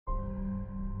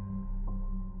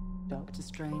Doctor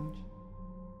Strange.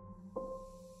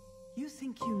 You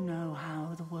think you know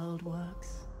how the world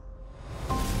works?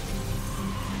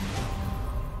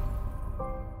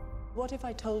 What if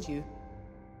I told you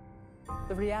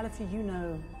the reality you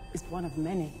know is one of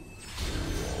many?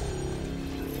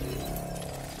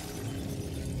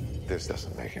 This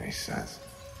doesn't make any sense.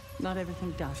 Not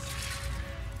everything does.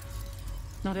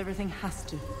 Not everything has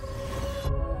to.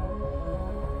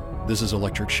 This is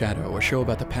Electric Shadow, a show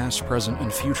about the past, present,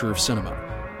 and future of cinema.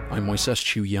 I'm Moises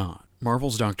Chiu-Yan.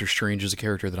 Marvel's Doctor Strange is a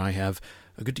character that I have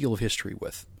a good deal of history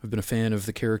with. I've been a fan of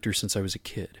the character since I was a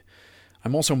kid.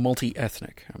 I'm also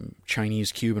multi-ethnic. I'm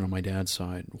Chinese-Cuban on my dad's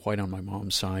side, white on my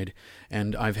mom's side,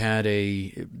 and I've had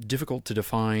a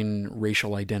difficult-to-define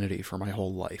racial identity for my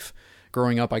whole life.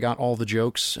 Growing up, I got all the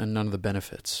jokes and none of the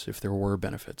benefits, if there were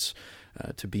benefits,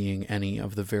 to being any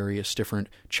of the various different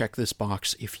check this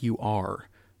box if you are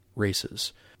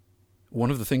races.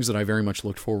 One of the things that I very much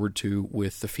looked forward to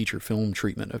with the feature film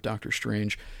treatment of Doctor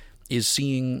Strange is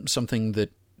seeing something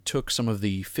that took some of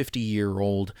the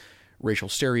 50-year-old racial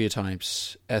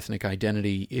stereotypes, ethnic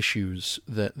identity issues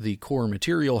that the core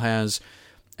material has,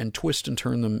 and twist and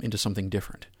turn them into something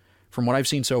different. From what I've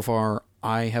seen so far,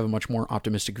 I have a much more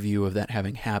optimistic view of that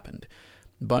having happened.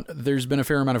 But there's been a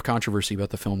fair amount of controversy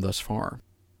about the film thus far.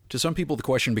 To some people, the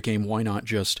question became, why not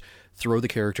just throw the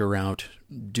character out,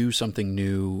 do something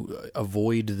new,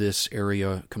 avoid this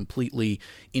area completely,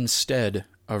 instead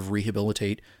of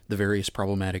rehabilitate the various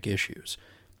problematic issues?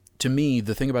 To me,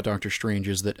 the thing about Doctor Strange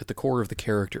is that at the core of the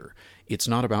character, it's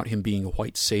not about him being a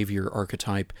white savior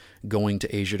archetype going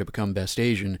to Asia to become best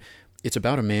Asian. It's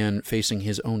about a man facing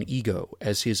his own ego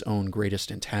as his own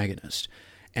greatest antagonist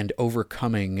and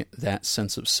overcoming that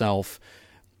sense of self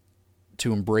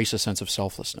to embrace a sense of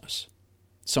selflessness.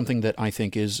 Something that I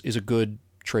think is a good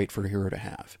trait for a hero to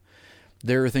have.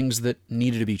 There are things that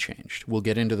needed to be changed. We'll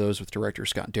get into those with director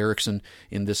Scott Derrickson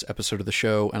in this episode of the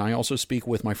show, and I also speak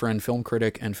with my friend, film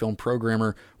critic, and film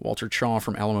programmer Walter Chaw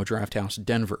from Alamo Drafthouse,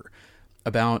 Denver,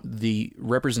 about the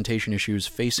representation issues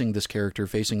facing this character,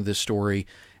 facing this story,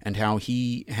 and how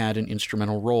he had an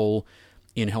instrumental role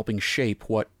in helping shape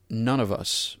what none of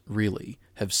us really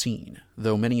have seen,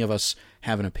 though many of us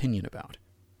have an opinion about.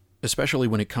 Especially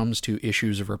when it comes to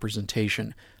issues of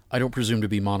representation. I don't presume to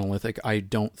be monolithic. I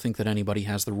don't think that anybody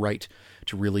has the right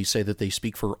to really say that they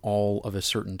speak for all of a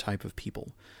certain type of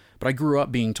people. But I grew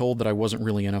up being told that I wasn't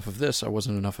really enough of this, I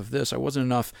wasn't enough of this, I wasn't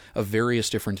enough of various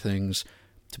different things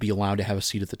to be allowed to have a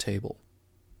seat at the table.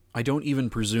 I don't even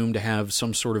presume to have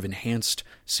some sort of enhanced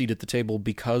seat at the table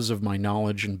because of my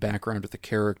knowledge and background with the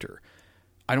character.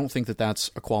 I don't think that that's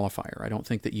a qualifier. I don't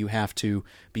think that you have to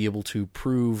be able to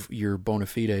prove your bona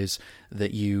fides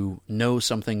that you know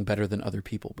something better than other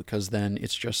people, because then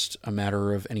it's just a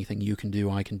matter of anything you can do,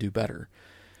 I can do better.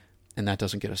 And that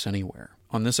doesn't get us anywhere.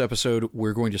 On this episode,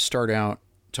 we're going to start out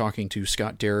talking to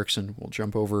Scott Derrickson. We'll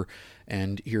jump over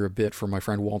and hear a bit from my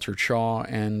friend Walter Chaw,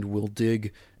 and we'll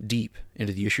dig deep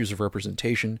into the issues of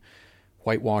representation,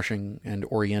 whitewashing, and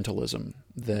Orientalism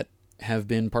that have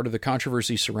been part of the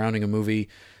controversy surrounding a movie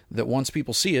that once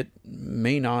people see it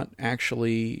may not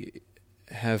actually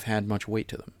have had much weight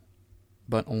to them.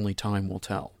 But only time will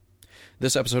tell.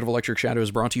 This episode of Electric Shadow is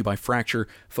brought to you by Fracture,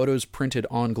 photos printed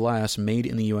on glass, made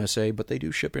in the USA, but they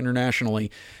do ship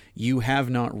internationally. You have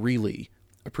not really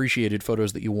appreciated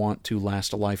photos that you want to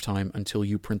last a lifetime until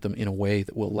you print them in a way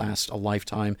that will last a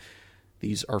lifetime.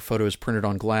 These are photos printed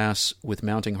on glass with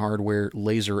mounting hardware,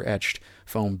 laser-etched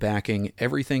foam backing,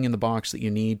 everything in the box that you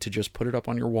need to just put it up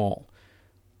on your wall.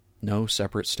 No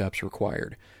separate steps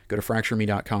required. Go to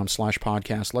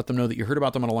fractureme.com/podcast. Let them know that you heard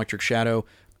about them on Electric Shadow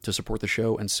to support the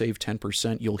show and save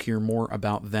 10%. You'll hear more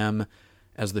about them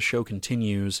as the show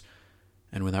continues.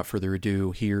 And without further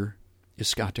ado, here is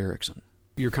Scott Derrickson.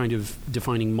 You're kind of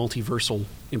defining multiversal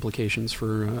implications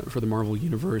for the Marvel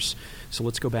Universe. So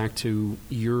let's go back to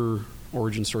your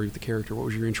origin story with the character. What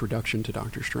was your introduction to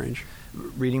Doctor Strange?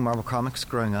 Reading Marvel Comics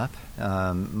growing up.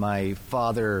 My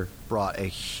father brought a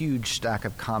huge stack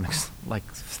of comics, like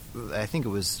I think it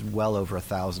was well over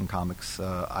 1,000 comics.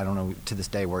 I don't know to this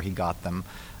day where he got them.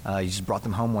 He just brought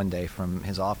them home one day from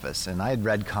his office, and I had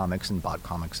read comics and bought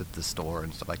comics at the store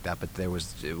and stuff like that, but it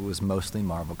was mostly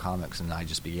Marvel Comics, and I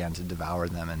just began to devour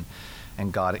them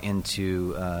and got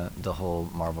into the whole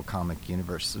Marvel comic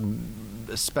universe,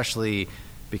 especially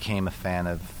became a fan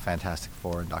of Fantastic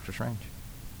Four and Doctor Strange.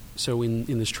 So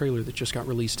in this trailer that just got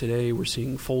released today, we're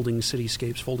seeing folding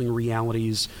cityscapes, folding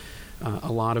realities,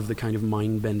 a lot of the kind of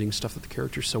mind-bending stuff that the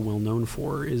character's so well known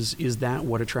for. Is that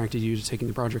what attracted you to taking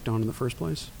the project on in the first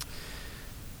place?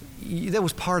 That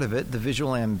was part of it, the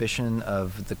visual ambition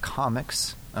of the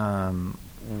comics.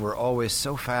 were always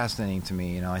so fascinating to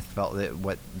me. I felt that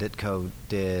what Ditko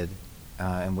did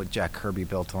and what Jack Kirby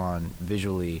built on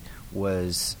visually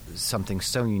was something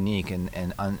so unique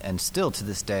and still to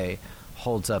this day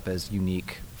holds up as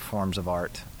unique forms of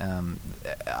art.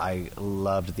 I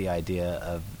loved the idea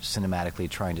of cinematically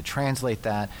trying to translate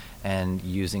that and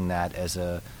using that as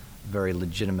a very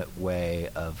legitimate way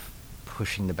of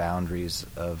pushing the boundaries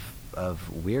of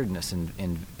weirdness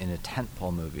in a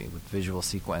tentpole movie with visual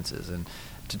sequences, and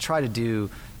to try to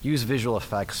use visual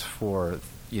effects for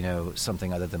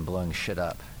something other than blowing shit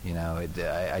up.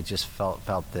 I just felt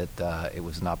that it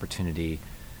was an opportunity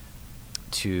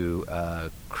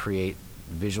to create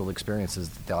visual experiences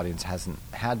that the audience hasn't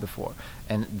had before,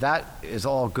 and that is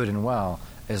all good and well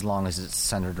as long as it's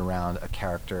centered around a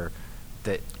character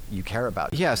that you care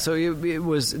about. Yeah, so it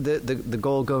was the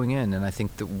goal going in, and I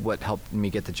think that what helped me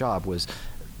get the job was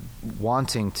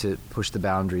wanting to push the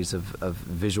boundaries of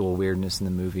visual weirdness in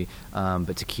the movie,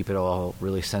 but to keep it all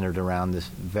really centered around this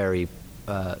very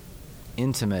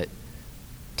intimate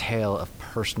tale of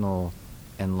personal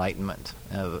enlightenment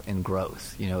and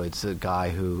growth. It's a guy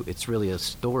who, it's really a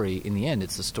story, in the end,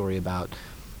 it's a story about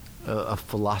a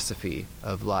philosophy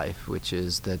of life, which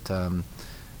is that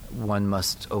one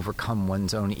must overcome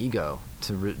one's own ego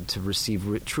to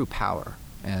receive true power.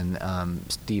 And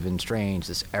Stephen Strange,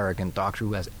 this arrogant doctor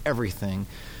who has everything,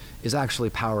 is actually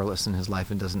powerless in his life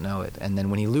and doesn't know it. And then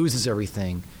when he loses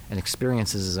everything and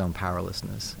experiences his own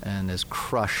powerlessness and is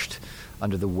crushed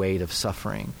under the weight of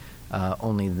suffering,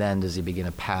 only then does he begin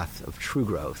a path of true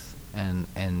growth.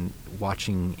 And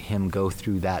watching him go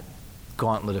through that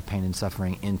gauntlet of pain and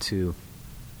suffering into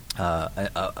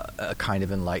a kind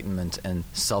of enlightenment and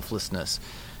selflessness,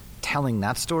 telling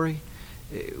that story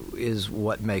is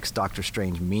what makes Doctor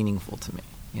Strange meaningful to me,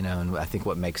 and I think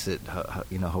what makes it,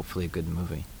 hopefully a good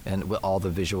movie. And all the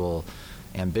visual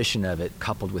ambition of it,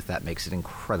 coupled with that, makes it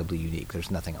incredibly unique.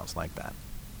 There's nothing else like that.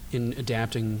 In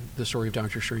adapting the story of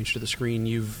Doctor Strange to the screen,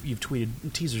 you've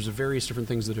tweeted teasers of various different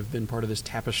things that have been part of this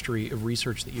tapestry of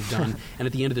research that you've done. And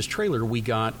at the end of this trailer, we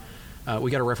got a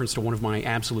reference to one of my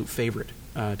absolute favorite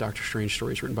Doctor Strange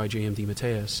stories, written by J.M.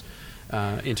 DeMatteis,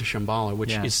 Into Shambhala,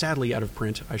 which is sadly out of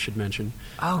print, I should mention.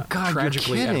 Oh God,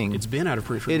 tragically, you're kidding! It's been out of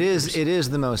print for years. It is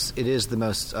the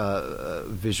most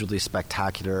visually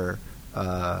spectacular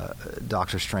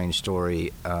Doctor Strange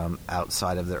story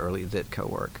outside of the early Ditko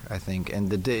work, I think.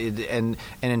 And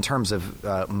in terms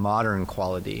of modern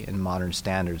quality and modern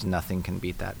standards, nothing can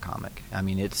beat that comic. I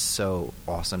mean, it's so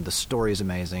awesome. The story is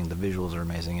amazing. The visuals are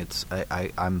amazing.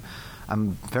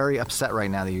 I'm very upset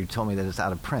right now that you told me that it's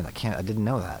out of print. I didn't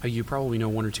know that. You probably know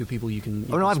one or two people you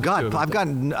can. I've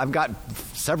got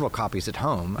several copies at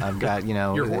home. I've got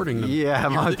You're hoarding them. Yeah,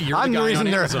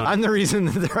 I'm the reason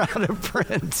that they're out of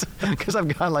print because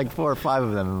I've got like 4 or 5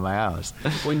 of them in my house.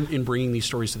 In bringing these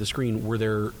stories to the screen, were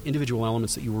there individual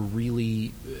elements that you were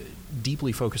really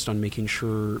deeply focused on making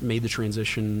sure made the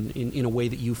transition in a way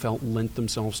that you felt lent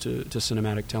themselves to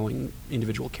cinematic telling,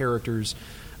 individual characters?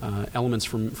 Elements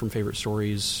from favorite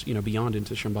stories, beyond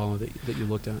Into Shambhala that you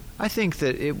looked at? I think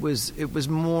that it was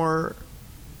more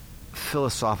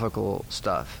philosophical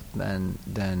stuff than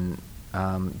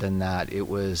that. It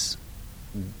was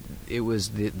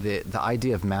the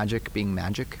idea of magic being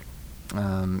magic,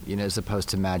 as opposed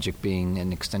to magic being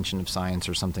an extension of science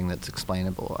or something that's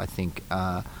explainable. I think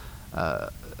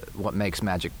what makes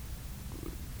magic,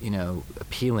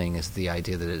 appealing is the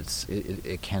idea that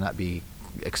it cannot be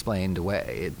explained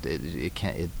away.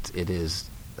 It is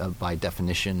by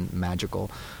definition magical.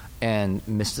 And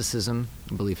mysticism,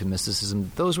 belief in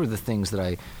mysticism, those were the things that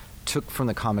I took from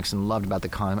the comics and loved about the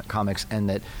comics, and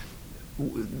that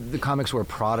the comics were a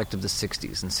product of the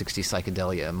 60s and 60s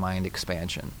psychedelia, mind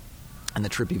expansion, and the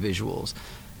trippy visuals.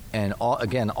 And all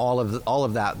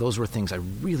of that, those were things I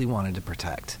really wanted to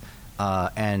protect.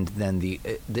 And then the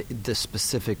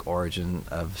specific origin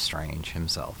of Strange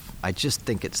himself. I just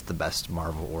think it's the best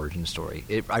Marvel origin story.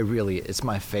 It's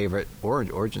my favorite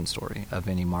origin story of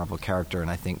any Marvel character, and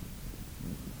I think,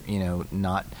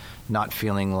 not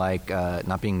feeling like,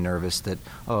 not being nervous that,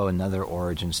 another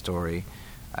origin story.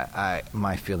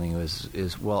 My feeling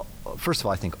is well, first of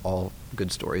all, I think all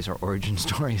good stories are origin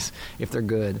stories if they're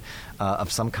good,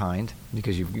 of some kind,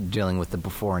 because you're dealing with the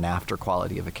before and after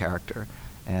quality of a character.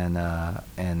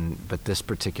 But this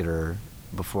particular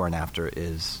before and after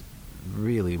is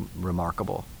really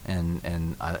remarkable,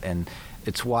 and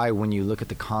it's why when you look at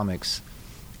the comics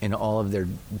in all of their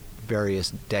various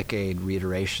decade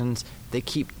reiterations, they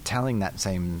keep telling that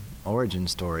same origin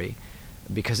story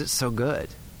because it's so good.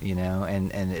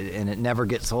 and it never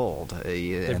gets old.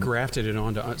 They've grafted it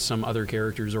onto some other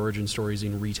characters' origin stories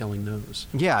and retelling those.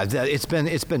 Yeah, it's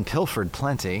been pilfered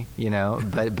plenty,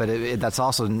 but that's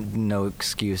also no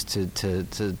excuse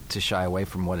to shy away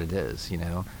from what it is,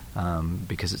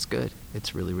 because it's good.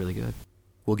 It's really, really good.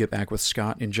 We'll get back with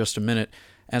Scott in just a minute.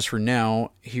 As for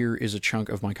now, here is a chunk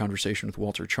of my conversation with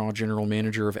Walter Chaw, General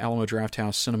Manager of Alamo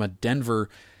Drafthouse Cinema Denver.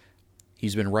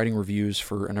 He's been writing reviews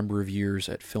for a number of years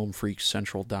at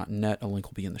filmfreakcentral.net. A link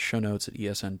will be in the show notes at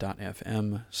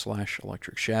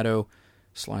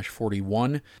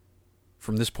esn.fm/electricshadow/41.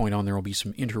 From this point on, there will be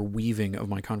some interweaving of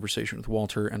my conversation with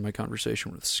Walter and my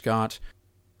conversation with Scott.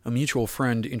 A mutual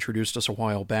friend introduced us a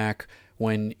while back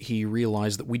when he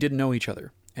realized that we didn't know each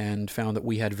other, and found that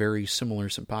we had very similar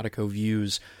simpatico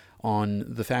views on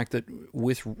the fact that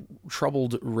with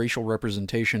troubled racial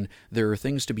representation, there are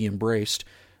things to be embraced,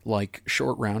 like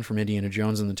Short Round from Indiana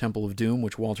Jones and the Temple of Doom,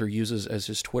 which Walter uses as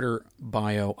his Twitter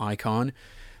bio icon,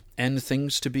 and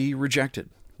things to be rejected,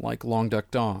 like Long Duck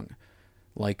Dong,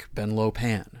 like Ben Lo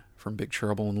Pan from Big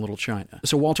Trouble in Little China.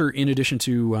 So Walter, in addition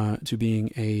to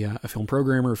being a film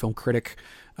programmer, a film critic,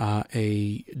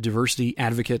 a diversity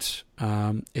advocate,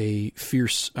 a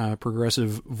fierce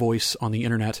progressive voice on the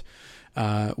internet,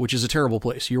 which is a terrible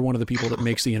place. You're one of the people that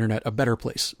makes the internet a better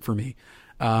place for me.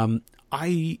 I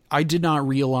did not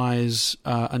realize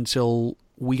until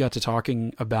we got to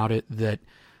talking about it that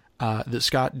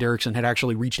Scott Derrickson had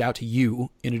actually reached out to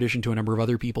you, in addition to a number of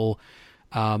other people,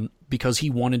 because he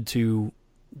wanted to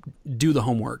do the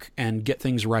homework and get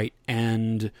things right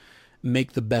and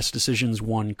make the best decisions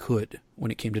one could when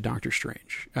it came to Doctor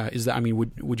Strange.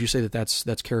 Would you say that that's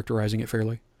characterizing it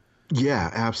fairly?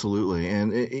 Yeah, absolutely.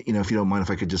 And, if you don't mind,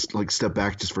 if I could just step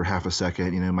back just for half a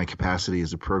second, my capacity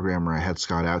as a programmer, I had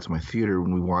Scott out to my theater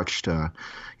when we watched, the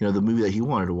movie that he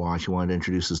wanted to watch. He wanted to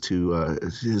introduce us to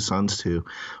his sons to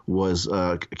was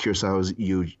Kurosawa's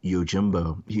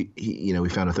Yojimbo. We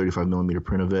found a 35 millimeter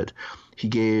print of it. He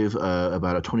gave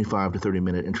about a 25 to 30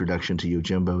 minute introduction to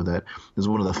Yojimbo that is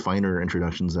one of the finer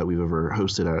introductions that we've ever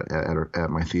hosted at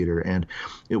my theater, and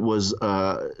it was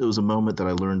a moment that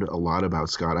I learned a lot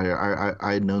about Scott.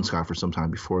 I had known Scott for some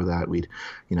time before that. We'd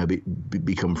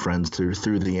become friends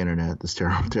through the internet. This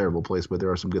terrible place, but there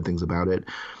are some good things about it.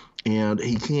 And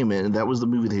he came in, and that was the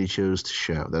movie that he chose to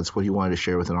show. That's what he wanted to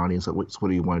share with an audience. That's what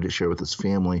he wanted to share with his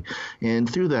family.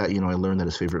 And through that, I learned that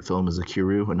his favorite film is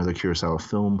Akiru, another Kurosawa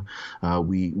film.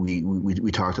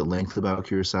 We talked at length about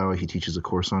Kurosawa. He teaches a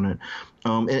course on it.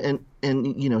 And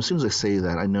as soon as I say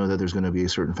that, I know that there's going to be a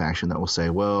certain faction that will say,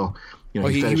 well,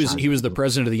 he was the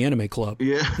president of the anime club.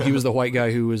 Yeah. He was the white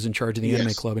guy who was in charge of the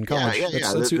anime club in college.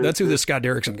 That's who this Scott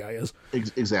Derrickson guy is.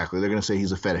 Exactly. They're going to say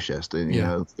he's a fetishist.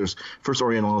 And, there's first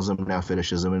Orientalism, now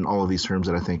fetishism, and all of these terms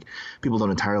that I think people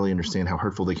don't entirely understand how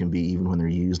hurtful they can be, even when they're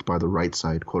used by the right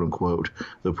side, quote unquote,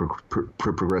 the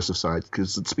progressive side,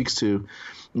 because it speaks to,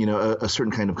 a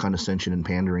certain kind of condescension and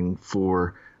pandering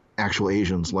for actual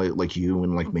Asians like you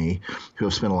and like me, who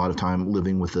have spent a lot of time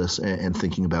living with this and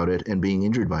thinking about it and being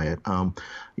injured by it. My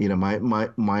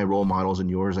role models and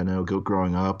yours, I know,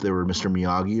 growing up, there were Mr.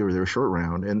 Miyagi or there was Short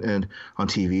Round, and on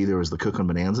TV there was the cook on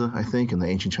Bonanza, I think, and the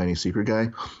Ancient Chinese Secret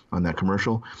guy on that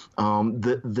commercial.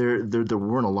 There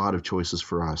weren't a lot of choices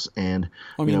for us, and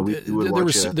there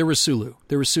was Sulu,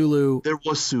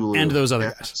 and those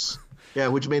other guys. Yeah,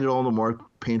 which made it all the more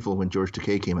painful when George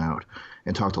Takei came out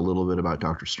and talked a little bit about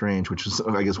Doctor Strange, which is,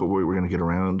 I guess, what we're going to get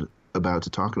around about to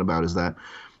talking about is that,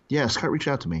 Scott reached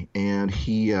out to me, and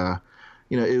he,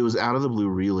 it was out of the blue,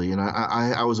 really, and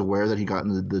I was aware that he got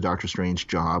into the Doctor Strange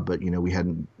job, but, we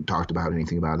hadn't talked about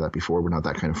anything about that before. We're not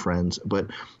that kind of friends, but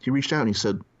he reached out and he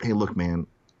said, hey, look, man,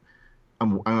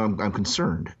 I'm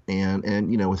concerned, and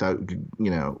without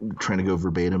trying to go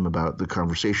verbatim about the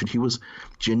conversation, he was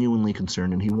genuinely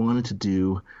concerned, and he wanted to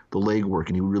do the legwork,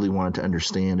 and he really wanted to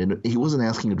understand. And he wasn't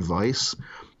asking advice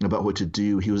about what to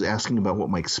do; he was asking about what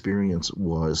my experience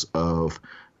was of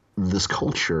this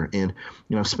culture. And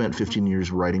I've spent 15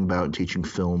 years writing about and teaching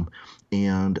film,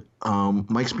 and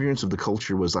my experience of the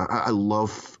culture was I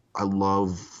love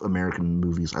American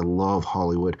movies. I love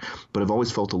Hollywood, but I've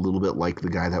always felt a little bit like the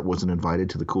guy that wasn't invited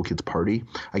to the cool kids party.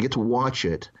 I get to watch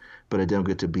it, but I don't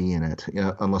get to be in it,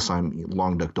 unless I'm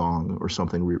Long Duck Dong or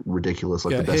something ridiculous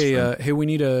like the best friend. Hey, we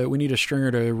need a stringer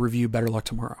to review Better Luck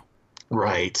Tomorrow.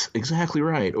 Right, exactly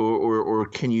right. Or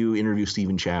can you interview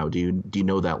Stephen Chow? Do you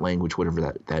know that language,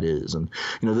 whatever that is? And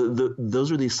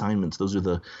those are the assignments. Those are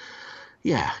the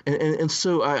and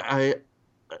so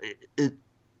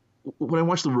when I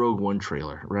watched the Rogue One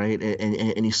trailer, right,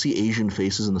 and you see Asian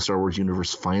faces in the Star Wars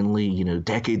universe finally,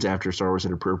 decades after Star Wars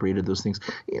had appropriated those things,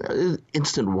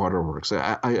 instant waterworks.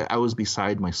 I was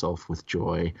beside myself with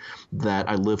joy that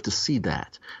I lived to see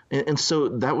that. And so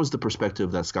that was the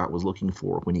perspective that Scott was looking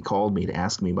for when he called me to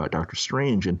ask me about Doctor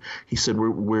Strange. And he said,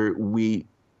 we've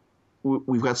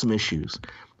got some issues.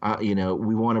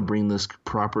 We want to bring this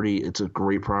property. It's a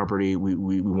great property.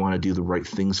 We want to do the right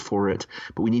things for it,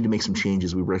 but we need to make some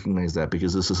changes. We recognize that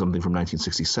because this is something from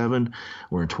 1967.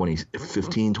 We're in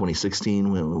 2015,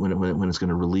 2016 when it's going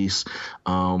to release.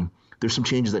 There's some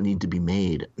changes that need to be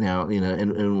made now.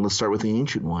 And let's start with the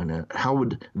Ancient One. How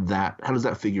does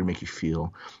that figure make you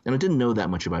feel? And I didn't know that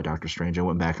much about Doctor Strange. I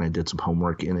went back and I did some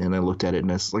homework and I looked at it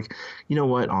and I was like, you know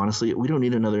what? Honestly, we don't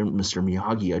need another Mr.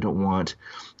 Miyagi. I don't want,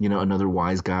 another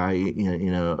wise guy,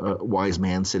 a wise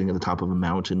man sitting at the top of a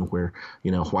mountain where,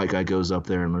 a white guy goes up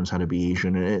there and learns how to be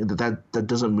Asian. And that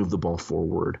doesn't move the ball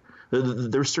forward.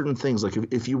 There's certain things like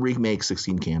if you remake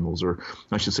 16 Candles, or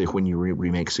I should say when you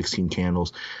remake 16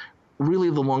 Candles, really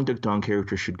the Long Duck Dong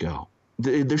character should go.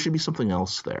 There should be something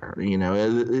else there,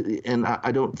 and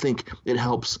I don't think it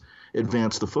helps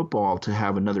advance the football to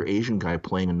have another Asian guy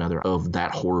playing another of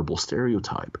that horrible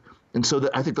stereotype. And so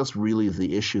I think that's really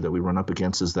the issue that we run up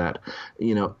against is that,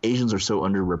 Asians are so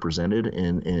underrepresented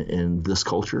in this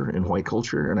culture, in white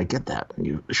culture, and I get that.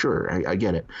 Sure, I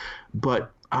get it.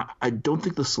 But I don't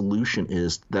think the solution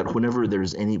is that whenever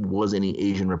was any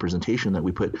Asian representation that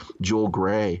we put Joel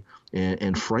Grey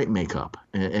and Fright makeup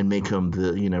and make him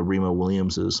the Remo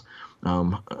Williams's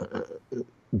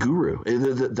guru.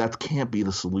 That can't be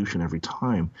the solution every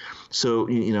time. So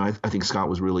I think Scott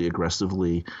was really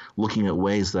aggressively looking at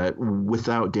ways that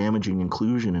without damaging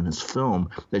inclusion in his film,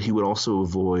 that he would also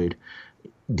avoid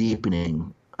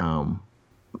deepening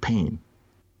pain.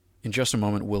 In just a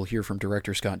moment, we'll hear from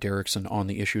director Scott Derrickson on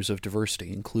the issues of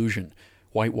diversity, inclusion,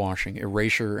 whitewashing,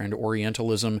 erasure, and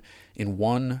Orientalism in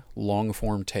one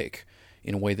long-form take,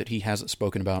 in a way that he hasn't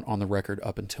spoken about on the record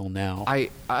up until now. I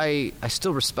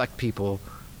still respect people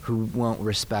who won't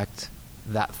respect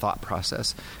that thought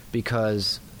process,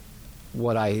 because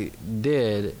what I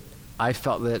did, I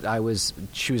felt that I was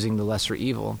choosing the lesser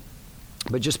evil.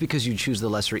 But just because you choose the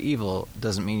lesser evil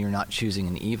doesn't mean you're not choosing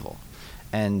an evil.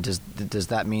 And does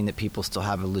that mean that people still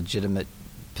have a legitimate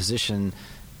position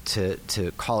to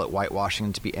call it whitewashing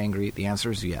and to be angry? The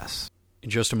answer is yes. In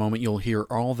just a moment, you'll hear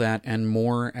all that and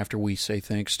more after we say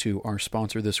thanks to our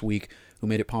sponsor this week, who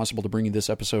made it possible to bring you this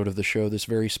episode of the show, this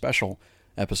very special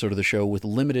episode of the show with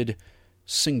limited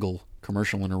single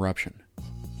commercial interruption.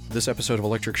 This episode of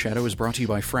Electric Shadow is brought to you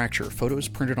by Fracture, photos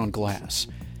printed on glass.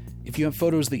 If you have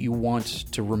photos that you want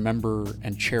to remember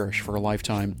and cherish for a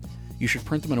lifetime, you should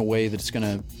print them in a way that's going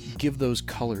to give those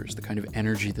colors the kind of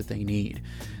energy that they need,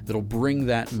 that'll bring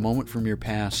that moment from your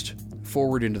past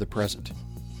forward into the present.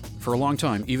 For a long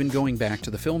time, even going back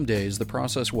to the film days, the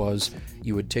process was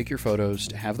you would take your photos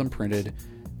to have them printed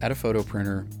at a photo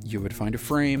printer, you would find a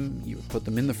frame, you would put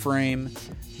them in the frame,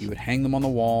 you would hang them on the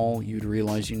wall, you'd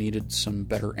realize you needed some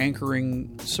better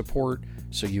anchoring support,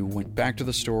 so you went back to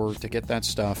the store to get that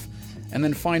stuff, and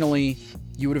then finally,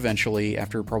 you would eventually,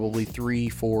 after probably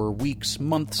 3-4 weeks,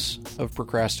 months of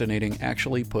procrastinating,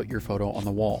 actually put your photo on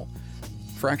the wall.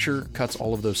 Fracture cuts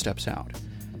all of those steps out.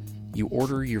 You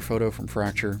order your photo from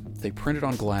Fracture, they print it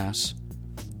on glass,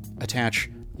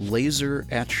 attach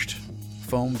laser-etched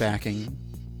foam backing,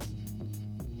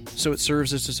 so it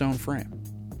serves as its own frame.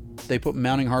 They put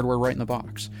mounting hardware right in the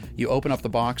box. You open up the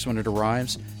box when it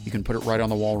arrives, you can put it right on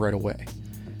the wall right away.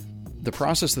 The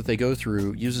process that they go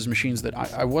through uses machines that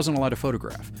I wasn't allowed to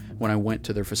photograph when I went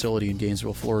to their facility in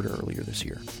Gainesville, Florida earlier this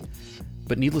year.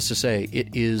 But needless to say, it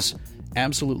is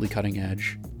absolutely cutting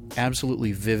edge,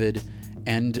 absolutely vivid,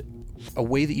 and a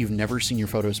way that you've never seen your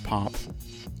photos pop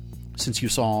since you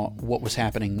saw what was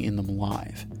happening in them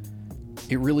live.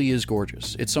 It really is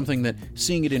gorgeous. It's something that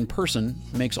seeing it in person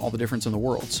makes all the difference in the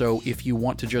world. So if you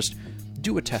want to just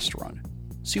do a test run,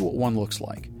 see what one looks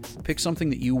like, pick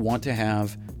something that you want to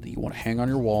have, that you want to hang on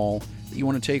your wall, that you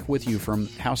want to take with you from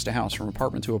house to house, from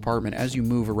apartment to apartment as you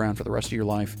move around for the rest of your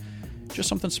life, just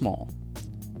something small.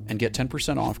 And get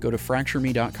 10% off. Go to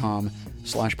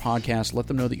fractureme.com/podcast. Let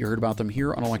them know that you heard about them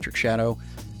here on Electric Shadow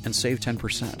and save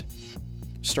 10%.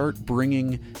 Start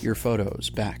bringing your photos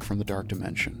back from the dark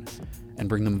dimension and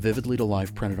bring them vividly to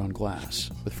life printed on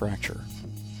glass with Fracture.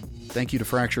 Thank you to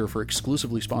Fracture for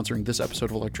exclusively sponsoring this episode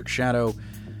of Electric Shadow.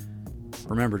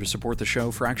 Remember to support the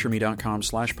show,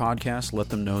 fractureme.com/podcast. Let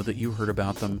them know that you heard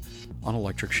about them on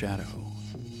Electric Shadow.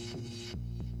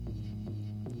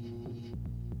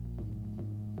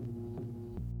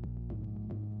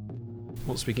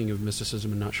 Well, speaking of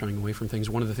mysticism and not shying away from things,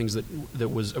 one of the things that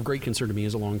was of great concern to me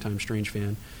as a longtime Strange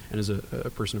fan and as a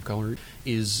person of color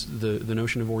is the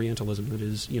notion of Orientalism that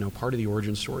is, part of the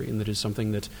origin story, and that is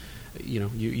something that,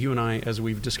 you and I, as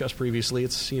we've discussed previously,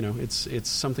 it's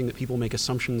something that people make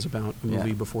assumptions about a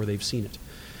movie before they've seen it.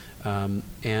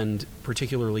 And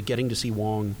particularly getting to see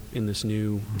Wong in this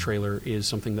new trailer is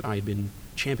something that I had been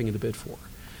champing at the bit for.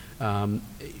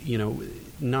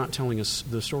 Not telling us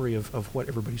the story of what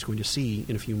everybody's going to see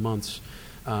in a few months,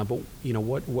 but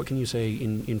what can you say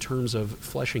in terms of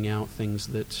fleshing out things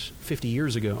that 50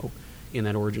 years ago in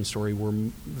that origin story were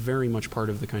very much part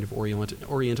of the kind of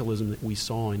Orientalism that we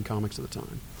saw in comics at the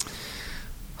time?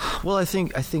 Well, I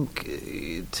think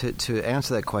to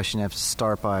answer that question, I have to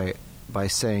start by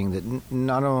saying that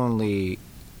not only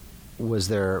was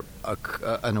there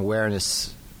an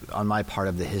awareness on my part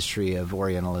of the history of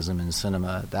Orientalism in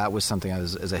cinema. That was something I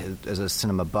was, as a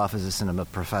cinema buff, as a cinema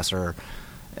professor,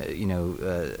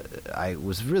 I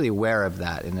was really aware of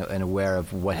that and aware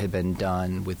of what had been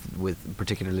done with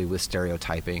particularly with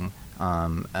stereotyping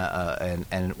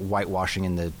and whitewashing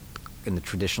in the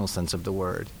traditional sense of the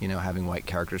word. Having white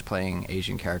characters playing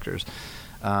Asian characters.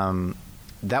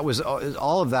 That was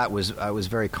all of that I was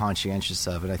very conscientious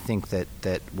of, and I think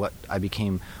that what I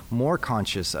became more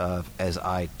conscious of as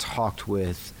I talked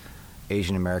with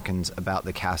Asian Americans about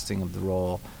the casting of the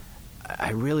role,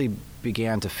 I really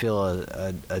began to feel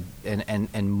and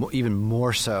even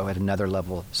more so at another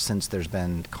level since there's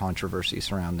been controversy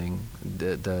surrounding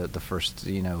the first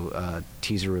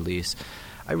teaser release.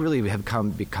 I really have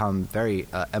become very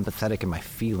empathetic in my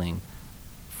feeling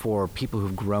for people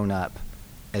who've grown up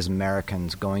as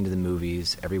Americans going to the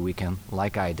movies every weekend,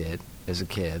 like I did as a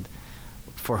kid,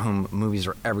 for whom movies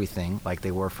are everything, like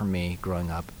they were for me growing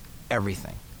up.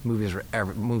 Everything. Movies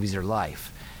are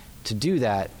life. To do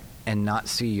that and not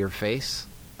see your face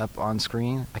up on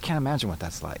screen, I can't imagine what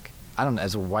that's like. I don't.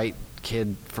 As a white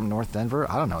kid from North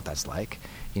Denver, I don't know what that's like,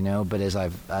 But as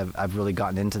I've really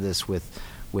gotten into this with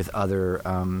other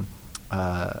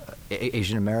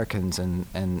Asian Americans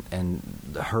and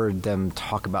heard them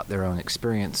talk about their own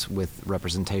experience with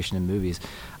representation in movies,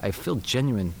 I feel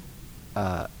genuine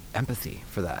empathy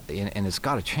for that, and it's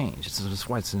got to change. That's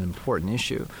why it's an important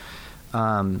issue.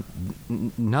 None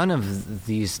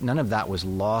of that was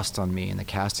lost on me in the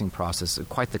casting process.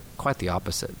 Quite the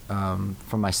opposite.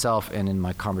 For myself and in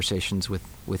my conversations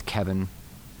with Kevin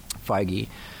Feige,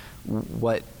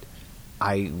 what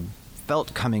I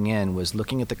felt coming in was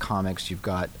looking at the comics. You've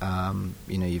got a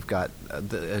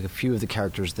few of the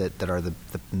characters that are the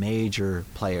major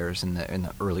players in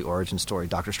the early origin story.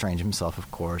 Doctor Strange himself, of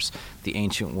course, the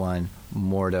Ancient One,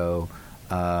 Mordo,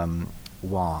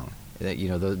 Wong.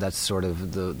 That's sort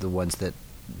of the ones that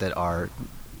are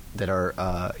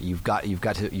you've got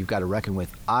to reckon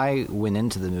with. I went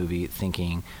into the movie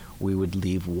thinking we would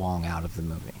leave Wong out of the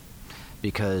movie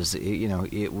because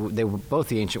they were both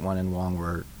the Ancient One and Wong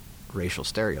were racial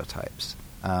stereotypes,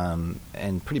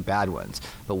 and pretty bad ones.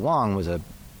 But Wong was a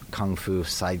kung fu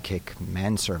sidekick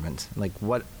manservant. Like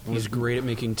what? He's great at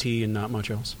making tea and not much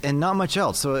else.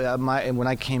 So when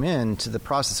I came into the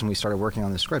process and we started working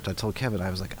on the script, I told Kevin, I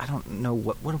was like, I don't know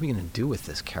what are we going to do with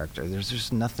this character. There's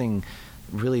just nothing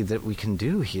really that we can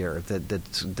do here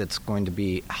that's going to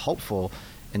be helpful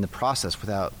in the process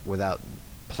without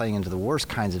playing into the worst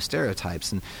kinds of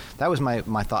stereotypes. And that was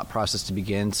my thought process to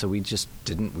begin, so we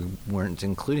weren't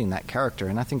including that character,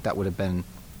 and I think that would have been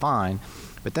fine.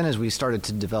 But then as we started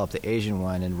to develop the Asian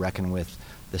One and reckon with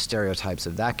the stereotypes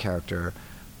of that character,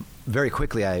 very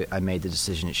quickly I made the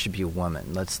decision it should be a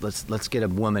woman. Let's get a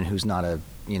woman who's not a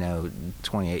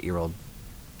 28-year-old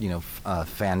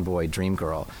fanboy dream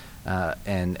girl,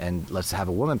 and let's have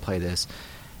a woman play this.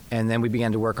 And then we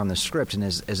began to work on the script, and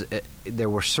there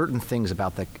were certain things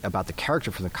about the character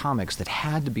from the comics that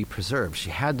had to be preserved. She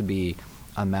had to be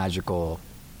a magical,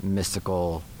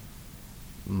 mystical,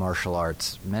 martial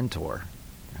arts mentor.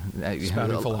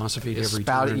 Spouting philosophy to every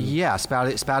turn. Yeah,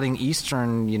 spouting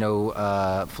Eastern,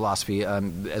 philosophy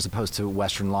as opposed to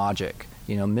Western logic.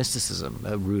 Mysticism,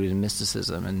 rooted in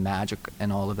mysticism and magic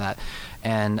and all of that.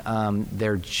 And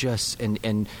they're just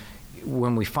and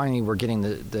when we finally were getting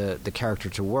the character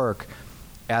to work,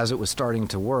 as it was starting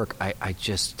to work, I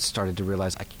just started to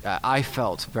realize I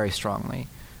felt very strongly,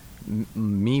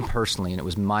 me personally, and it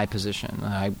was my position.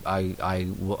 I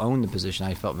will own the position.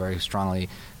 I felt very strongly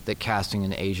that casting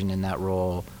an Asian in that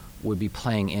role would be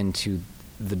playing into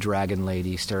the Dragon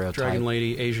Lady stereotype. Dragon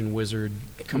Lady, Asian wizard,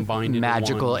 combined into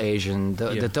magical one. Asian.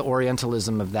 That the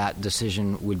Orientalism of that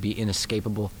decision would be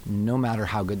inescapable, no matter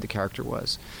how good the character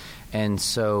was. And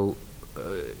so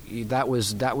that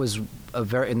was a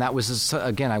very, and that was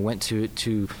again, I went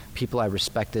to people I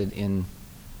respected in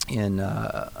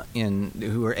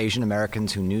who are Asian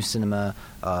Americans who knew cinema,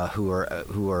 who are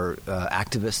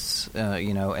activists,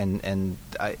 and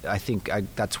I think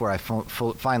that's where I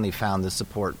finally found the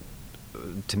support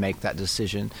to make that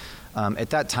decision. At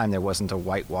that time, there wasn't a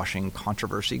whitewashing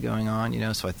controversy going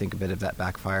on, so I think a bit of that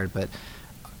backfired. But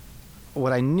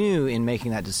what I knew in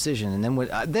making that decision, and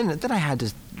then I had to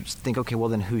think, okay, well,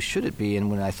 then who should it be?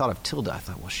 And when I thought of Tilda, I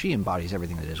thought, well, she embodies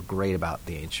everything that is great about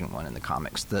the Ancient One in the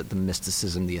comics, the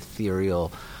mysticism, the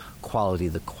ethereal quality,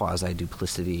 the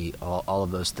quasi-duplicity, all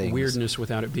of those things. Weirdness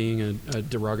without it being a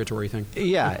derogatory thing.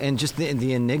 Yeah, and just the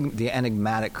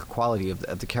enigmatic quality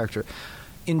of the character.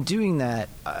 In doing that,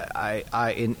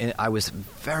 I was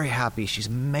very happy. She's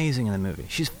amazing in the movie.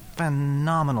 She's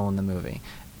phenomenal in the movie.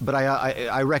 But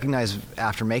I recognize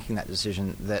after making that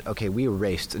decision that, okay, we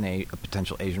erased a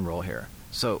potential Asian role here.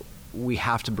 So we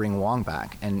have to bring Wong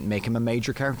back and make him a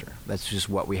major character. That's just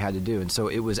what we had to do. And so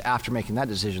it was after making that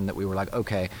decision that we were like,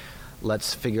 okay,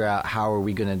 let's figure out how are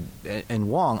we going to... And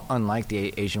Wong, unlike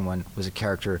the Asian one, was a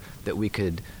character that we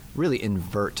could really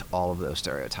invert all of those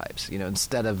stereotypes.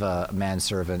 Instead of a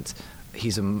manservant... He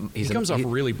comes off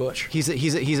really butch. He's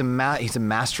a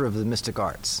master of the mystic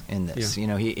arts in this.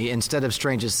 Yeah. He instead of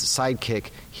Strange's sidekick,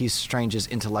 he's Strange's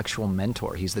intellectual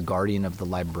mentor. He's the guardian of the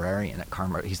librarian at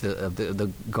He's the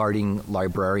guardian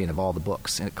librarian of all the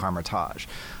books at Carmitage.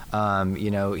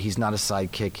 He's not a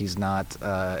sidekick. He's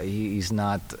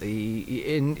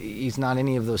not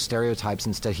any of those stereotypes.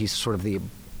 Instead, he's sort of the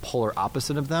polar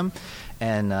opposite of them,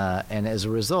 and as a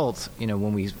result,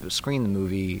 when we screen the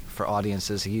movie for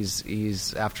audiences,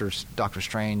 he's after Doctor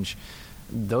Strange.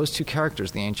 Those two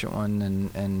characters, the Ancient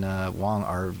One and Wong,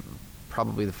 are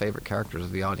probably the favorite characters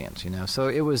of the audience. So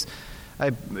it was. I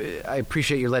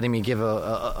appreciate you letting me give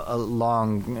a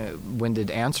long-winded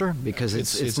answer because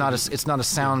it's not a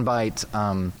soundbite.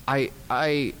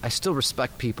 I still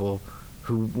respect people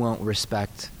who won't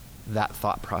respect that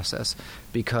thought process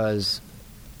because.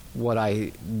 What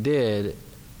I did,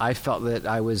 I felt that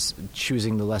I was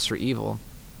choosing the lesser evil.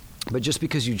 But just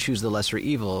because you choose the lesser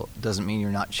evil doesn't mean you're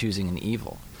not choosing an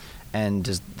evil. And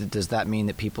does that mean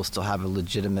that people still have a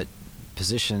legitimate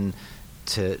position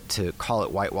to call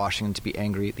it whitewashing and to be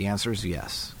angry? The answer is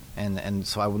yes. And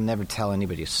so I will never tell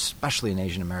anybody, especially an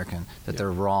Asian American, that they're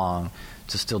wrong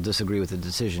to still disagree with the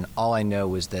decision. All I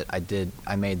know is that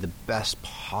I made the best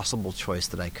possible choice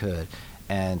that I could,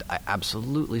 and I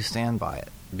absolutely stand by it.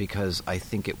 Because I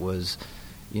think it was,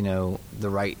 the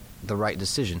right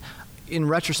decision. In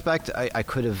retrospect, I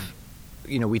could have,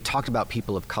 we talked about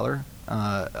people of color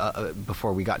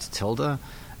before we got to Tilda,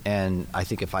 and I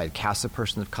think if I had cast a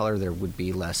person of color, there would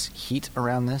be less heat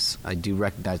around this. I do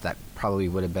recognize that probably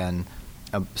would have been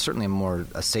certainly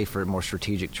a safer, more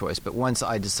strategic choice. But once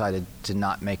I decided to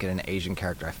not make it an Asian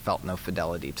character, I felt no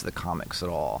fidelity to the comics at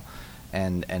all,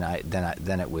 and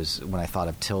then it was when I thought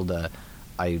of Tilda.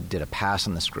 I did a pass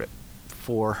on the script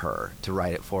for her, to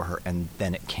write it for her, and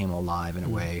then it came alive in a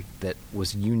way that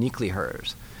was uniquely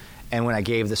hers. And when I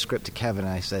gave the script to Kevin,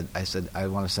 I said, I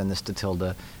want to send this to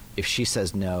Tilda. If she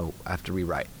says no, I have to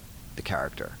rewrite the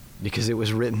character. Because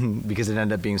it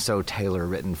ended up being so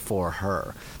tailor-written for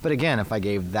her. But again, if I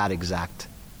gave that exact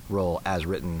role as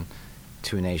written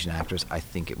to an Asian actress, I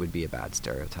think it would be a bad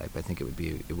stereotype. I think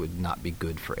it would not be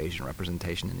good for Asian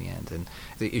representation in the end. And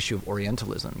the issue of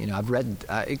Orientalism,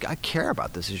 I care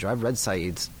about this issue. I've read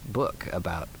Saeed's book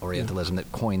about Orientalism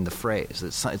that coined the phrase.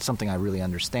 It's something I really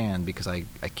understand because I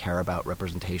care about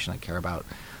representation. I care about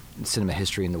cinema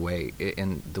history and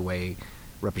the way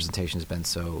representation has been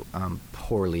so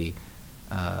poorly,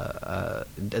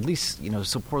 at least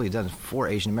so poorly done for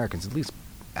Asian Americans. At least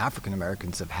African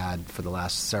Americans have had for the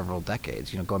last several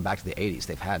decades. Going back to the 80s,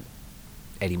 they've had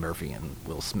Eddie Murphy and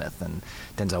Will Smith and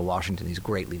Denzel Washington, these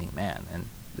great leading men. And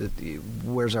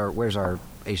where's our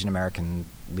Asian American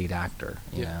lead actor?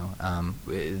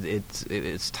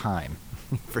 It's time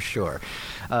for sure.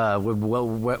 We're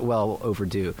well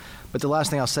overdue. But the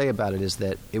last thing I'll say about it is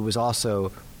that it was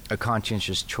also a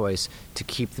conscientious choice to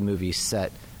keep the movie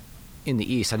set in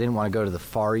the East. I didn't want to go to the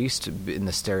Far East in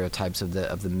the stereotypes of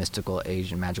the mystical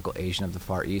Asian, magical Asian of the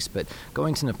Far East, but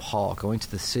going to Nepal, going to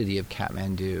the city of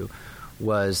Kathmandu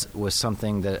was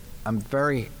something that I'm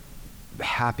very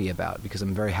happy about, because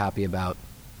I'm very happy about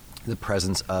the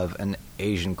presence of an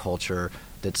Asian culture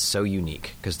that's so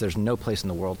unique, because there's no place in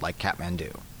the world like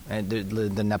Kathmandu. And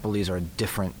the Nepalese are a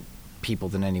different people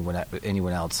than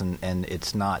anyone else, and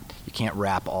it's not, you can't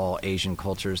wrap all Asian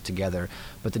cultures together.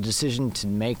 But the decision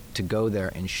to go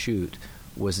there and shoot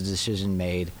was a decision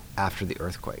made after the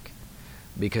earthquake.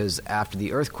 because after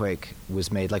the earthquake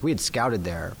was made, like we had scouted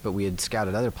there, but we had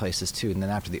scouted other places too, and then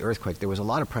after the earthquake, there was a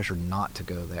lot of pressure not to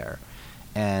go there,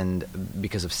 and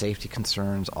because of safety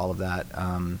concerns, all of that.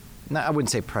 I wouldn't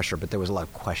say pressure, but there was a lot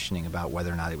of questioning about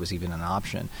whether or not it was even an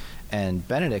option. And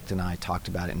Benedict and I talked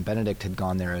about it, and Benedict had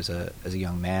gone there as a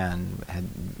young man, had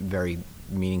very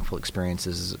meaningful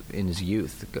experiences in his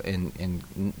youth, in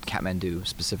Kathmandu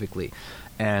specifically.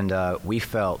 And we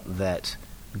felt that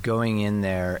going in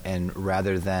there, and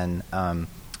rather than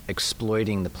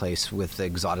exploiting the place with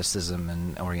exoticism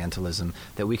and Orientalism,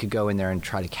 that we could go in there and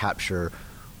try to capture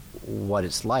what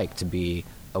it's like to be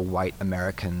a white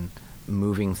American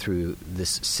moving through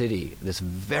this city, this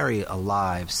very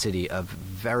alive city of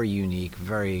very unique,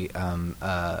 very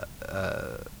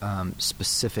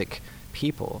specific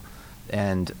people,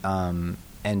 and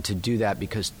to do that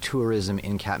because tourism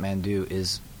in Kathmandu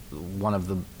is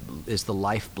the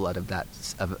lifeblood of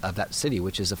that city,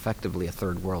 which is effectively a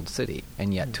third world city,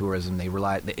 and yet tourism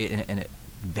and it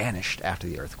vanished after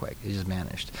the earthquake. It just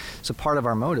vanished. So part of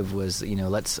our motive was,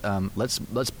 let's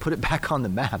put it back on the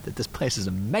map that this place is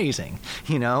amazing,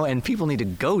 and people need to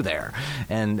go there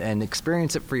and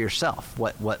experience it for yourself.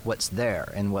 What's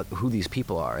there and who these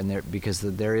people are, and because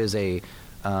there is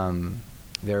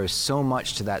so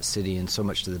much to that city and so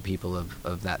much to the people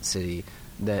of that city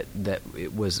that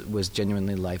it was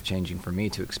genuinely life-changing for me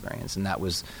to experience, and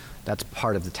that's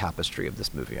part of the tapestry of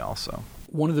this movie also.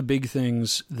 One of the big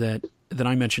things that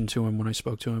I mentioned to him when I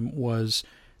spoke to him was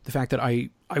the fact that I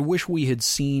wish we had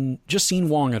seen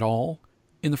Wong at all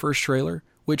in the first trailer,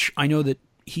 which I know that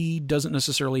he doesn't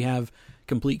necessarily have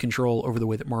complete control over the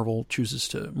way that Marvel chooses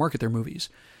to market their movies.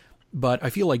 But I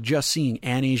feel like just seeing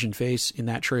an Asian face in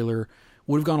that trailer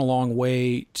would have gone a long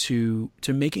way to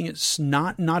making it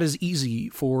not as easy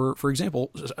for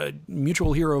example, a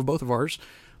mutual hero of both of ours,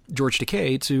 George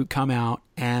Takei, to come out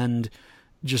and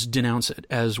just denounce it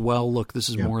as, well, look, this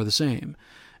is more of the same.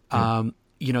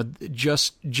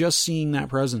 Just seeing that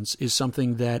presence is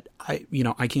something that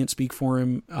I can't speak for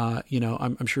him.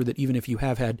 I'm sure that even if you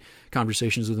have had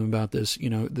conversations with him about this,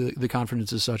 the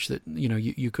confidence is such that,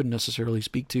 you couldn't necessarily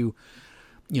speak to,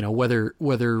 whether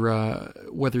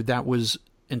that was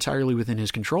entirely within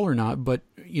his control or not. But,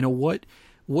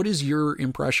 what is your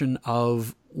impression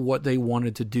of what they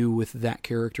wanted to do with that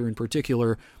character in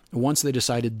particular once they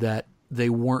decided that they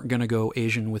weren't going to go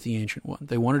Asian with the Ancient One?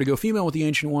 They wanted to go female with the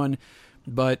Ancient One,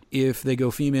 but if they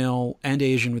go female and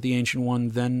Asian with the Ancient One,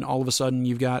 then all of a sudden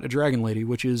you've got a Dragon Lady,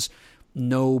 which is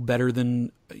no better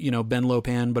than, Ben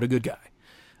Lopan, but a good guy.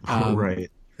 Right.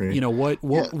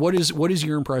 What is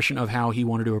your impression of how he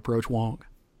wanted to approach Wong?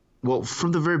 Well,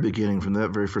 from the very beginning, from that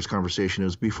very first conversation, it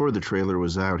was before the trailer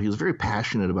was out. He was very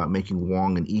passionate about making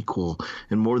Wong an equal,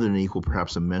 and more than an equal,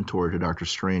 perhaps a mentor to Doctor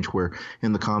Strange, where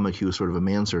in the comic he was sort of a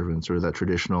manservant, sort of that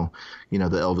traditional, the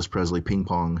Elvis Presley ping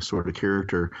pong sort of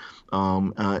character.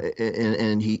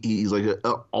 And he's like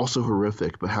also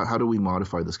horrific. But how do we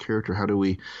modify this character? How do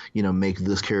we, make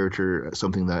this character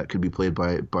something that could be played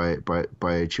by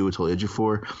Chiwetel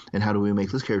Ejiofor? And how do we make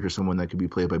this character someone that could be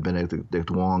played by Benedict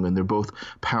Wong? And they're both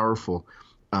powerful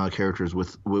characters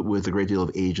with a great deal of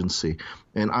agency.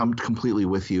 And I'm completely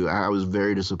with you. I was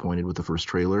very disappointed with the first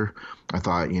trailer. I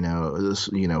thought, this,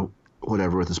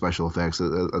 whatever with the special effects,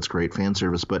 that's great fan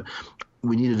service, but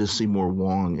we needed to see more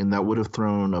Wong, and that would have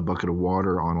thrown a bucket of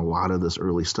water on a lot of this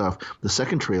early stuff. The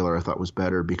second trailer I thought was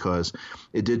better because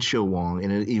it did show Wong,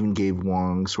 and it even gave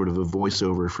Wong sort of a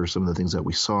voiceover for some of the things that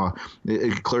we saw.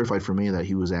 It clarified for me that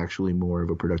he was actually more of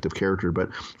a productive character.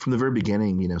 But from the very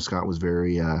beginning, Scott was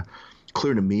very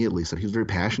clear to me, at least, that he was very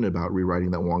passionate about rewriting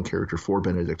that Wong character for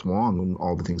Benedict Wong and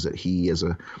all the things that he, as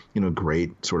a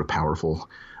great sort of powerful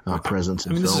presence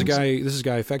in films. This is a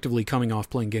guy effectively coming off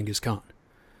playing Genghis Khan.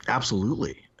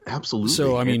 Absolutely.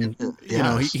 So,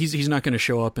 he's not going to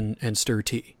show up and stir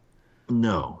tea.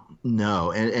 No.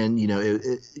 And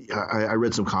I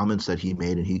read some comments that he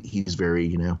made, and he's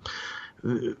very,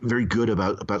 very good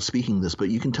about speaking this, but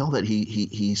you can tell that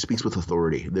he speaks with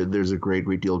authority. There's a great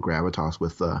deal of gravitas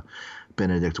with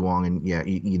Benedict Wong, and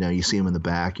you see him in the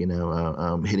back, hitting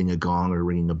a gong or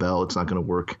ringing a bell. It's not going to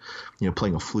work.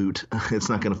 Playing a flute, it's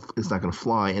not going to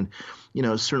fly. And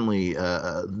certainly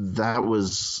that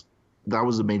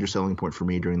was a major selling point for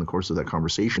me during the course of that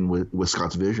conversation with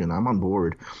Scott's vision. I'm on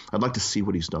board. I'd like to see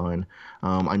what he's done.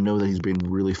 I know that he's been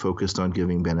really focused on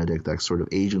giving Benedict that sort of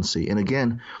agency. And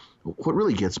again, what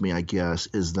really gets me, I guess,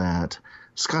 is that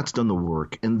Scott's done the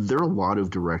work, and there are a lot of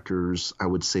directors, I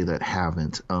would say, that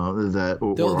haven't.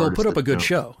 They'll put up a good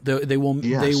show. They will.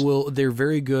 Yes. They're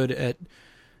very good at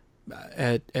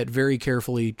at very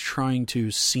carefully trying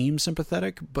to seem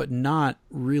sympathetic, but not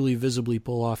really visibly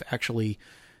pull off actually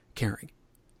caring.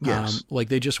 Yes. Like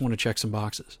they just want to check some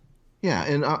boxes. Yeah,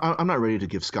 and I'm not ready to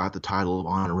give Scott the title of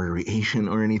honorary Asian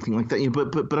or anything like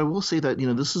that. But I will say that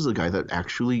this is a guy that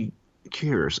actually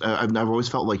cares. I've always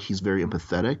felt like he's very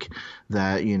empathetic.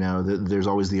 That there's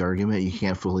always the argument you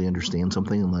can't fully understand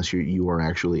something unless you are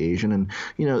actually Asian, and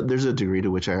there's a degree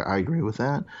to which I agree with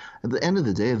that. At the end of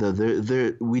the day,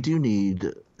 though, we do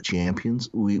need champions.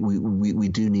 We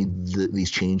do need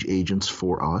these change agents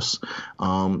for us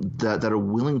that are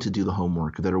willing to do the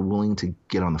homework, that are willing to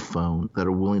get on the phone, that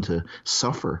are willing to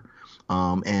suffer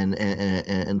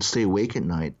and stay awake at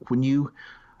night. When you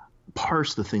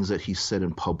parse the things that he said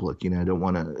in public, I don't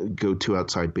want to go too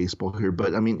outside baseball here,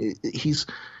 but I mean he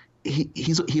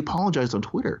apologized on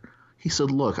Twitter. He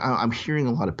said, "Look, I'm hearing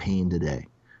a lot of pain today,"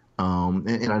 and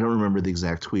I don't remember the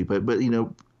exact tweet, but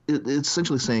it's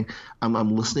essentially saying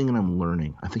I'm listening and I'm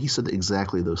learning. I think he said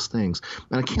exactly those things.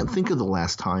 And I can't think of the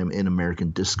last time in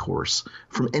American discourse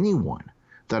from anyone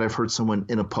that I've heard someone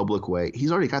in a public way.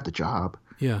 He's already got the job,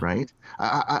 yeah. Right?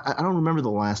 I don't remember the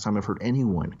last time I've heard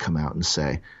anyone come out and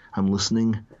say, I'm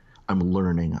listening, I'm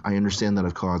learning. I understand that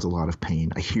I've caused a lot of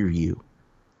pain. I hear you.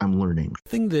 I'm learning. The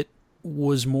thing that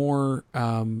was more of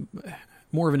an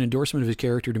endorsement of his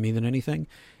character to me than anything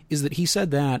is that he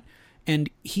said that.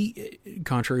 And he,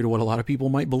 contrary to what a lot of people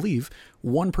might believe,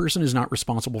 one person is not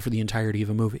responsible for the entirety of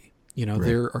a movie. Right.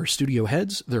 There are studio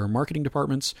heads, there are marketing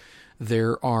departments,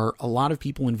 there are a lot of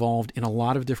people involved in a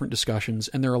lot of different discussions,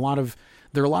 and there are a lot of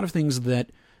things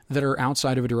that are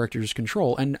outside of a director's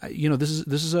control. And this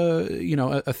is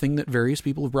a thing that various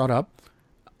people have brought up.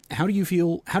 How do you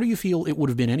feel it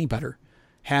would have been any better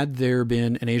had there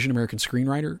been an Asian American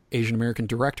screenwriter, Asian American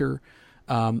director?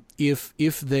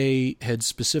 If they had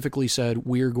specifically said,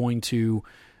 we're going to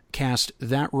cast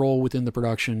that role within the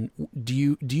production,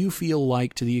 do you feel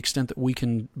like, to the extent that we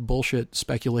can bullshit,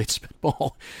 speculate,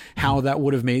 spitball, how that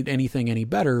would have made anything any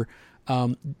better?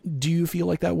 Do you feel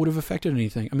like that would have affected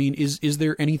anything? I mean, is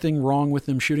there anything wrong with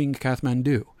them shooting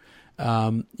Kathmandu,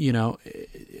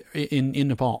 in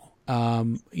Nepal?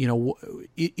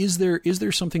 Is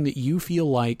there something that you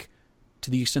feel like, to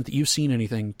the extent that you've seen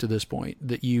anything to this point,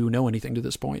 that you know anything to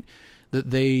this point, that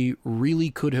they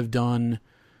really could have done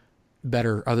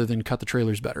better other than cut the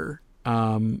trailers better,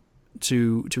 to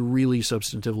really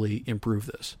substantively improve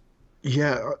this?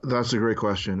 Yeah, that's a great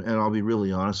question. And I'll be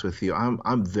really honest with you.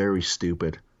 I'm very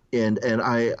stupid. And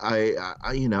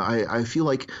I feel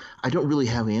like I don't really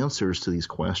have answers to these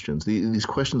questions. These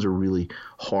questions are really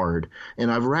hard,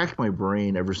 and I've racked my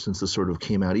brain ever since this sort of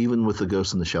came out, even with the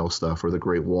Ghost in the Shell stuff or the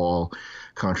Great Wall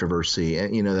controversy,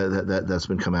 and that's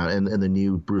been come out, and the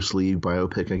new Bruce Lee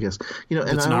biopic, I guess. And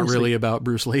it's not really about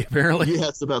Bruce Lee, apparently. Yeah,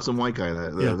 it's about some white guy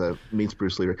that meets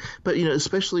Bruce Lee. But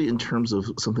especially in terms of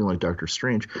something like Doctor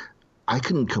Strange, I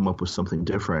couldn't come up with something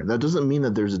different. That doesn't mean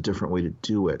that there's a different way to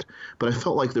do it, but I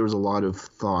felt like there was a lot of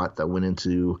thought that went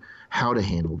into how to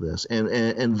handle this.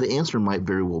 And the answer might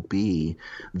very well be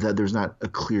that there's not a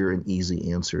clear and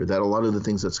easy answer, that a lot of the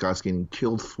things that Scott's getting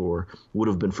killed for would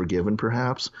have been forgiven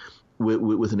perhaps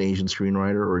with an Asian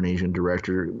screenwriter or an Asian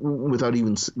director, without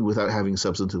having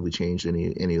substantively changed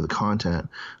any of the content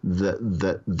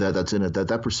that's in it.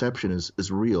 That perception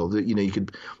is real. That you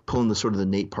could pull in the sort of the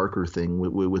Nate Parker thing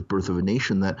with Birth of a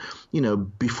Nation. That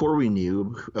before we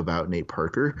knew about Nate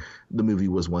Parker, the movie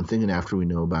was one thing, and after we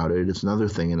know about it, it's another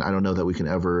thing. And I don't know that we can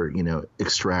ever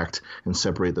extract and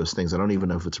separate those things. I don't even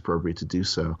know if it's appropriate to do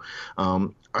so.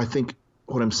 I think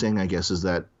what I'm saying, I guess, is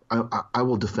that I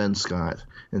will defend Scott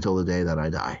until the day that I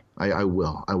die. I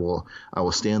will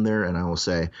stand there and I will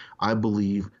say, I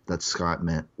believe that Scott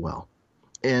meant well.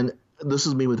 And this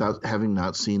is me without having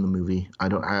not seen the movie. I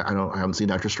haven't seen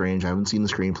Doctor Strange. I haven't seen the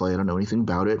screenplay. I don't know anything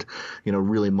about it,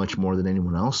 really much more than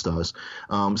anyone else does.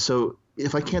 So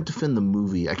if I can't defend the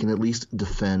movie, I can at least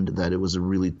defend that it was a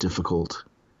really difficult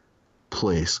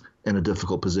place and a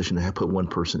difficult position to have put one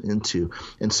person into.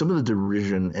 And some of the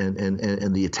derision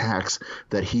and the attacks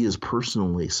that he has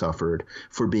personally suffered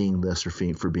for being this or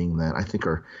for being that, I think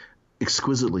are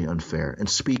exquisitely unfair and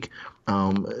speak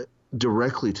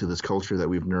directly to this culture that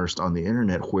we've nursed on the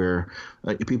internet, where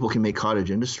people can make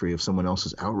cottage industry of someone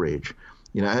else's outrage.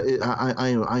 I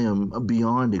am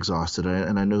beyond exhausted,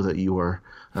 and I know that you are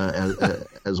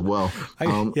as well.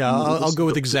 I'll go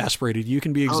with exasperated. You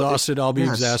can be exhausted. I'll be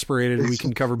exasperated. We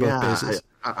can cover both bases.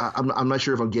 I'm not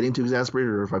sure if I'm getting too exasperated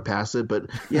or if I pass it, but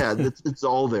yeah, it's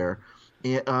all there.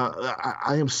 And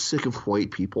I am sick of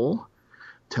white people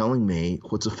telling me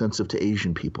what's offensive to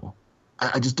Asian people.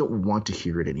 I just don't want to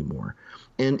hear it anymore.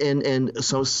 And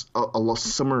so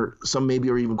some maybe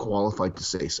are even qualified to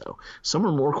say so. Some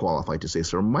are more qualified to say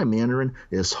so. My Mandarin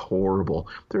is horrible.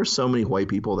 There are so many white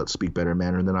people that speak better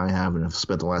Mandarin than I have and have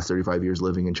spent the last 35 years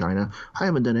living in China. I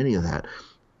haven't done any of that.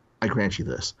 I grant you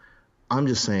this. I'm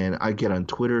just saying, I get on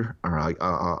Twitter or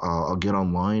I'll get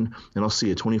online and I'll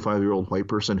see a 25-year-old white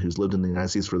person who's lived in the United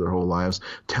States for their whole lives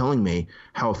telling me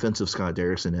how offensive Scott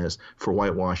Derrickson is for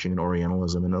whitewashing and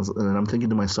Orientalism. And I'm thinking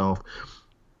to myself,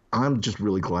 I'm just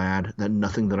really glad that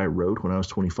nothing that I wrote when I was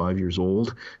 25 years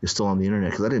old is still on the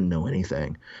internet, because I didn't know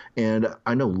anything. And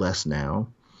I know less now.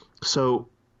 So,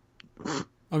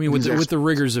 I mean, with the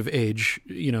rigors of age,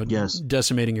 yes,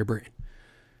 decimating your brain.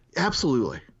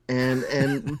 Absolutely.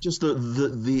 And just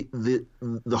the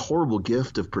horrible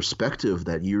gift of perspective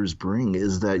that years bring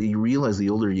is that you realize the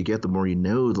older you get, the more you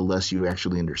know, the less you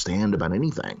actually understand about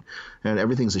anything. And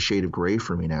everything's a shade of gray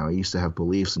for me now. I used to have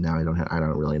beliefs, and now I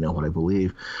don't really know what I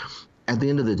believe. At the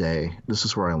end of the day, this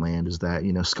is where I land, is that,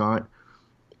 Scott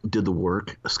did the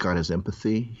work. Scott has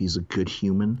empathy. He's a good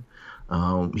human.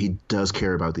 He does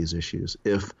care about these issues.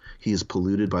 If he is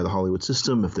polluted by the Hollywood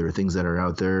system, if there are things that are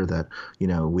out there that,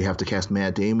 we have to cast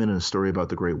Matt Damon in a story about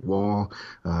the Great Wall.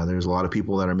 There's a lot of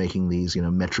people that are making these,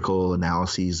 metrical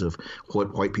analyses of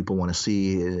what white people want to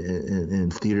see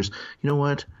in theaters. You know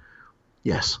what?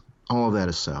 Yes, all of that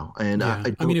is so. And yeah. I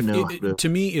don't know. To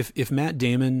me, if Matt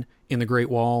Damon in The Great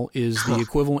Wall is the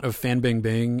equivalent of Fan Bing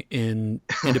Bing in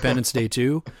Independence Day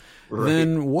 2, right,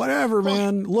 then whatever,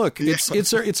 man. Look,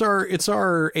 it's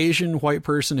our Asian white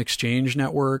person exchange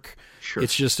network. Sure.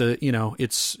 It's just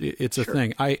it's a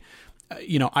thing.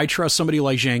 I trust somebody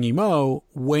like Zhang Yimou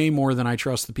way more than I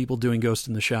trust the people doing Ghost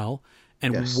in the Shell,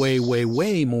 and yes, way, way,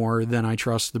 way more than I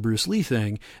trust the Bruce Lee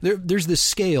thing. There's this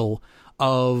scale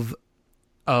of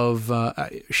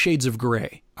shades of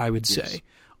gray, I would say, yes,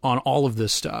 on all of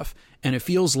this stuff. And it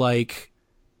feels like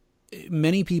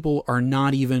many people are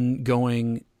not even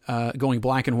going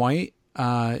black and white,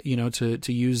 to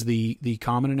use the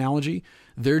common analogy.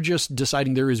 They're just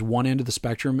deciding there is one end of the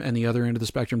spectrum and the other end of the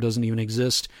spectrum doesn't even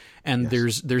exist. And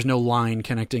yes, there's no line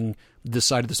connecting this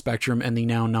side of the spectrum and the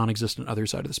now non-existent other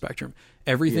side of the spectrum.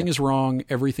 Everything is wrong.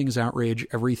 Everything is outrage.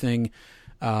 Everything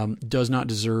does not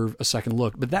deserve a second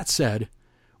look. But that said,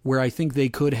 where I think they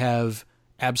could have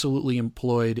absolutely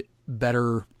employed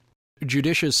better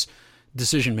judicious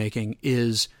decision-making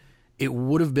is it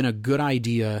would have been a good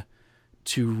idea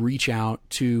to reach out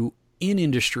to, in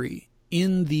industry,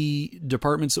 in the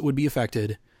departments that would be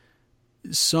affected,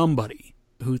 somebody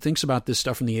who thinks about this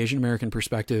stuff from the Asian American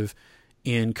perspective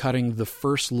in cutting the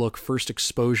first look, first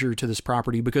exposure to this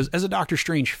property. Because as a Doctor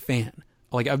Strange fan,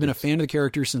 like, I've been a fan of the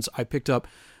character since I picked up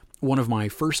one of my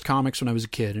first comics when I was a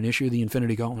kid, an issue of the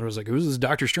Infinity Gauntlet. I was like, who's this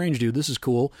Doctor Strange dude? This is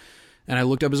cool. And I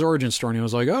looked up his origin story, and I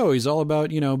was like, oh, he's all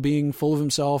about, being full of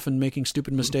himself and making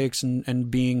stupid mistakes and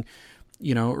being,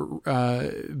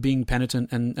 being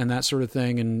penitent and that sort of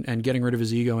thing, and getting rid of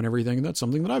his ego and everything. And that's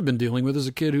something that I've been dealing with as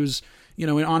a kid who's, in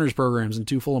honors programs and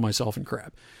too full of myself and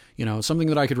crap. Something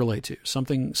that I could relate to,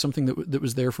 something that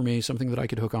was there for me, something that I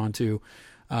could hook on to.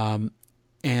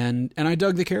 And I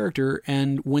dug the character.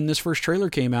 And when this first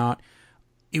trailer came out,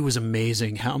 it was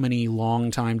amazing how many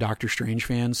longtime Doctor Strange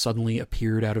fans suddenly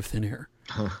appeared out of thin air.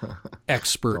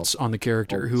 Experts on the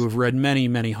character who have read many,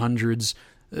 many hundreds.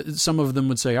 Some of them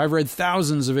would say, I've read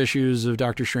thousands of issues of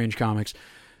Doctor Strange comics.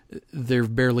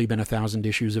 There've barely been 1,000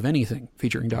 issues of anything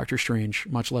featuring Doctor Strange,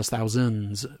 much less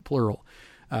thousands, plural.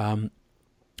 I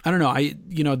don't know.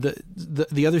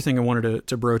 The other thing I wanted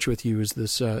to broach with you is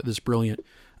this brilliant,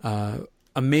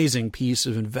 amazing piece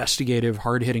of investigative,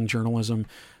 hard-hitting journalism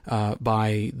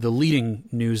by the leading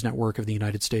news network of the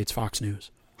United States, Fox News.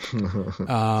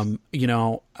 I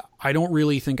don't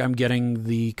really think I'm getting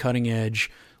the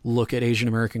cutting-edge look at Asian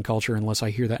American culture unless I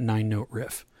hear that 9-note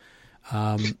riff.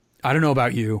 I don't know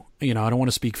about you. I don't want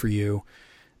to speak for you.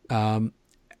 How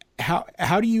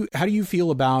do you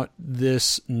feel about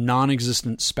this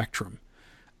non-existent spectrum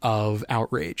of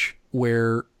outrage,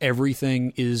 where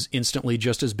everything is instantly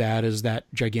just as bad as that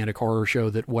gigantic horror show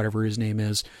that whatever his name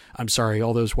is? I'm sorry,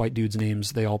 all those white dudes'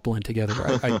 names, they all blend together.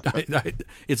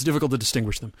 It's difficult to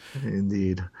distinguish them.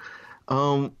 Indeed.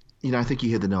 I think you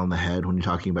hit the nail on the head when you're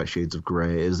talking about shades of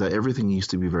gray, is that everything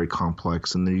used to be very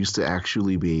complex, and there used to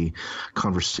actually be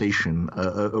conversation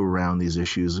around these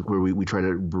issues where we try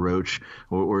to broach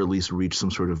or at least reach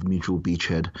some sort of mutual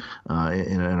beachhead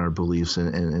in our beliefs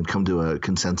and come to a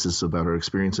consensus about our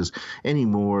experiences.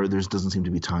 Anymore, there doesn't seem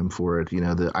to be time for it.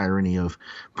 The irony of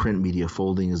print media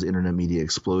folding as internet media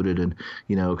exploded, and,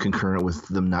 concurrent with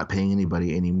them not paying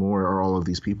anybody anymore, are all of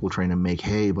these people trying to make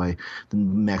hay by the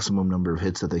maximum number of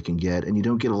hits that they can can get, and you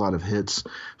don't get a lot of hits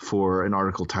for an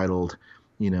article titled,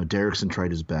 Derrickson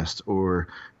tried his best, or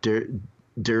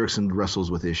Derrickson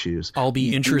wrestles with issues. I'll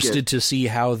be interested to see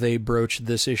how they broach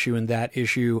this issue and that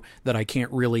issue that I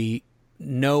can't really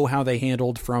know how they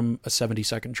handled from a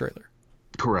 70-second trailer.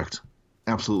 Correct.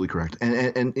 Absolutely correct.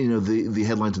 And the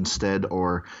headlines instead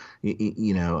are,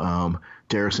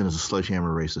 Derrickson is a sledgehammer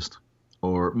racist,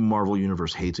 or Marvel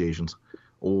Universe hates Asians,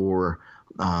 or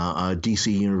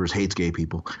DC Universe hates gay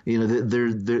people.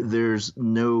 There's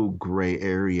no gray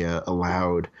area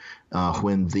allowed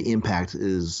when the impact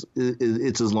it's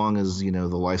as long as the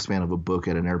lifespan of a book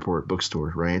at an airport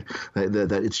bookstore, right?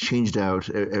 That it's changed out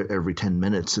every 10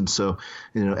 minutes, and so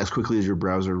as quickly as your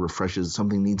browser refreshes,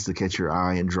 something needs to catch your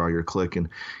eye and draw your click. And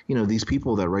these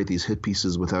people that write these hit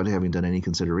pieces without having done any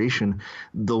consideration,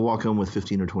 they'll walk home with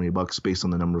 $15 or $20 based on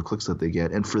the number of clicks that they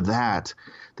get, and for that,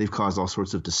 they've caused all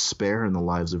sorts of despair in the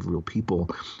lives of real people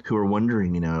who are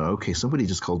wondering, okay, somebody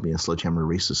just called me a sledgehammer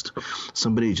racist.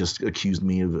 Somebody just accused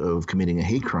me of committing a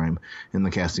hate crime in the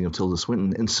casting of Tilda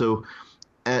Swinton. And so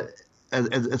at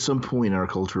some point in our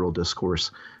cultural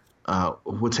discourse,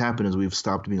 what's happened is we've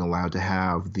stopped being allowed to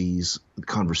have these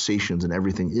conversations, and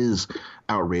everything is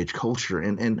outrage culture.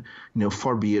 And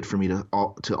far be it for me to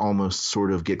almost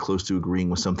sort of get close to agreeing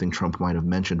with something Trump might have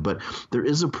mentioned, but there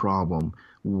is a problem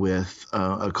with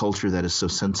a culture that is so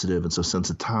sensitive and so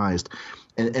sensitized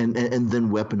and then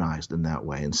weaponized in that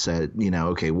way and said,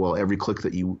 okay, well, every click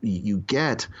that you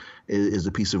get is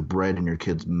a piece of bread in your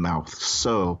kid's mouth.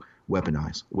 So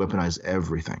weaponize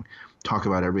everything. Talk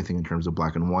about everything in terms of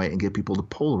black and white and get people to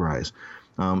polarize.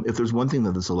 If there's one thing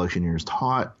that this election year has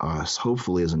taught us,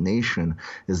 hopefully as a nation,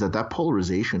 is that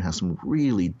polarization has some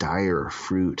really dire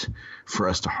fruit for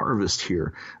us to harvest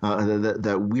here,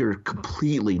 that we're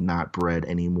completely not bred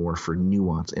anymore for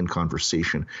nuance in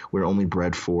conversation. We're only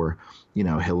bred for,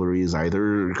 Hillary is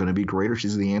either going to be great or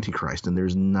she's the Antichrist, and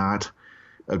there's not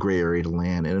a gray area to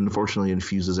land. And unfortunately, it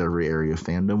infuses every area of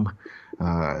fandom,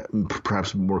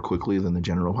 perhaps more quickly than the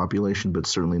general population, but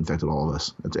certainly infected all of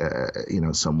us,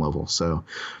 at some level. So,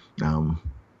 there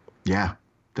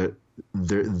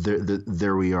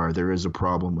we are. There is a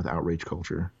problem with outrage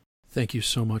culture. Thank you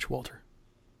so much, Walter.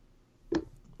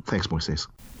 Thanks, Moises.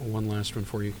 One last one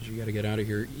for you, because you got to get out of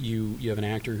here. You have an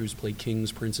actor who's played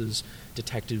kings, princes,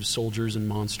 detectives, soldiers, and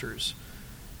monsters.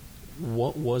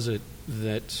 What was it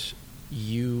that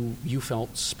you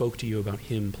felt spoke to you about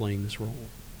him playing this role?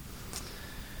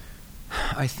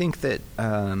 I think that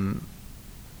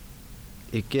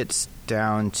it gets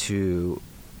down to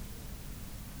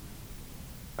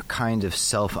a kind of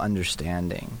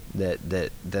self-understanding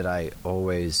that I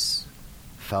always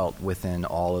felt within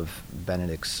all of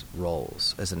Benedict's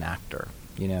roles as an actor.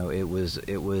 There's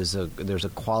a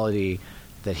quality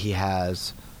that he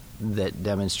has that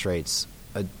demonstrates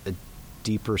a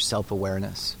deeper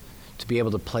self-awareness. To be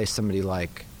able to play somebody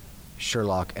like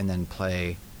Sherlock and then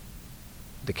play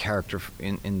the character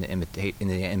in the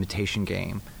Imitation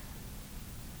Game,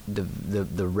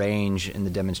 the range and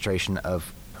the demonstration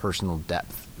of personal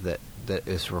depth that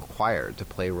is required to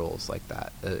play roles like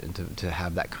that, and to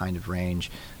have that kind of range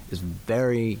is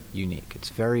very unique. It's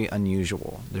very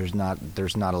unusual. There's not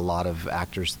a lot of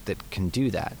actors that can do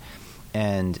that,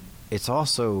 and it's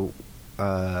also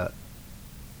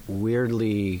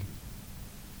weirdly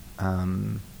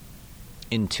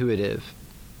intuitive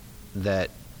that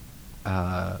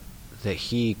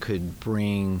he could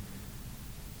bring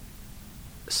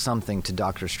something to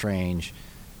Doctor Strange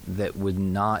that would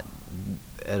not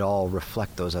at all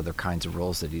reflect those other kinds of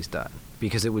roles that he's done.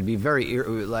 Because it would be very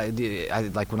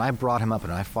like when I brought him up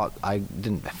and I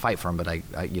didn't fight for him, but I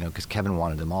because Kevin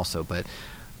wanted him also, but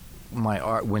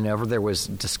whenever there was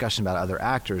discussion about other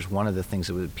actors, one of the things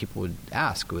that people would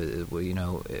ask was,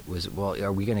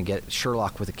 are we going to get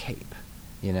Sherlock with a cape?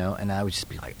 And I would just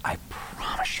be like, I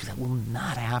promise you that will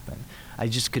not happen. I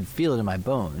just could feel it in my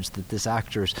bones that this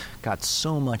actor's got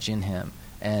so much in him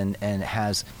and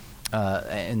has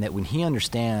and that when he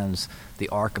understands the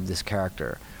arc of this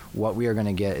character, what we are going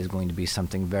to get is going to be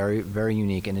something very, very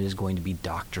unique, and it is going to be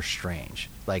Doctor Strange.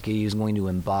 Like, he is going to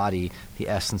embody the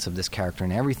essence of this character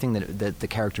and everything that the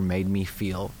character made me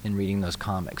feel in reading those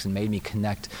comics, and made me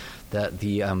connect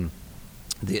the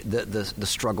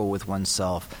struggle with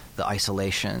oneself, the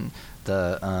isolation,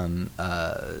 the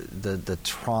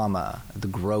trauma, the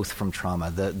growth from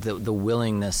trauma, the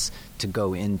willingness to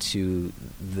go into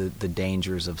the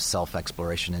dangers of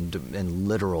self-exploration and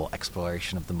literal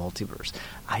exploration of the multiverse.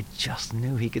 I just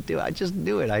knew he could do it. I just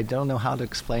knew it. I don't know how to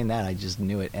explain that. I just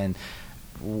knew it. And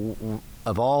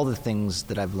of all the things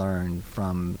that I've learned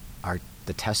from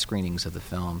the test screenings of the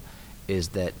film is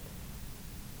that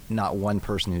not one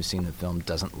person who's seen the film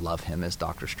doesn't love him as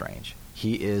Doctor Strange.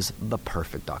 He is the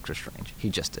perfect Doctor Strange. He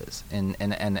just is. And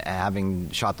having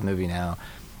shot the movie now,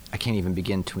 I can't even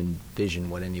begin to envision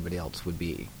what anybody else would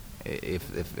be.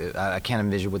 If I can't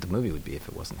envision what the movie would be if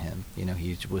it wasn't him. You know,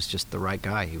 he was just the right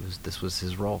guy. This was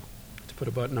his role. To put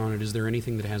a button on it, is there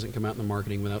anything that hasn't come out in the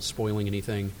marketing without spoiling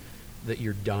anything that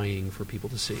you're dying for people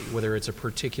to see? Whether it's a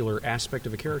particular aspect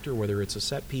of a character, whether it's a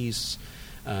set piece,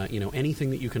 anything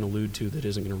that you can allude to that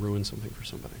isn't going to ruin something for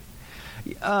somebody.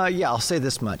 Yeah, I'll say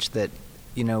this much, that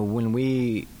when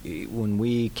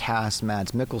we cast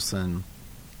Mads Mikkelsen,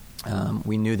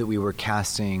 we knew that we were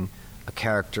casting a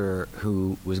character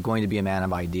who was going to be a man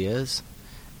of ideas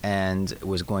and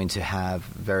was going to have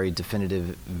very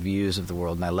definitive views of the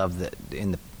world. And I love that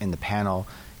in the panel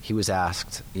he was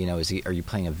asked, are you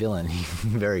playing a villain? He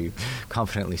very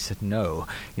confidently said no,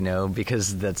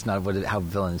 because that's not how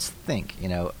villains think.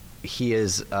 He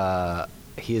has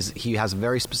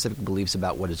very specific beliefs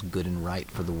about what is good and right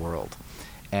for the world.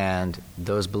 And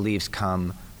those beliefs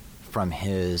come from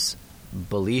his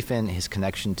belief in, his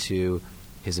connection to,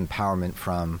 his empowerment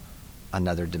from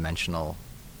another dimensional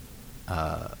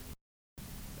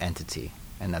entity.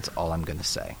 And that's all I'm going to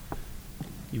say.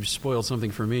 You've spoiled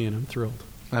something for me, and I'm thrilled.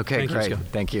 Okay, great.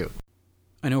 Thank you.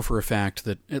 I know for a fact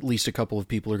that at least a couple of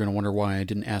people are going to wonder why I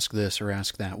didn't ask this or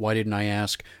ask that. Why didn't I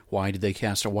ask, why did they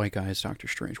cast a white guy as Doctor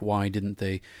Strange? Why didn't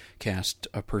they cast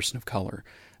a person of color?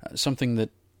 Something that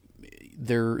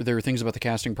there are things about the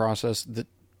casting process that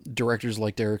directors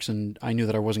like Derrickson, I knew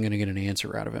that I wasn't going to get an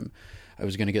answer out of him. I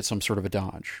was going to get some sort of a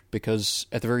dodge, because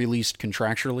at the very least,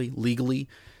 contractually, legally,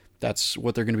 that's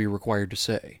what they're going to be required to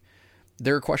say.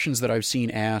 There are questions that I've seen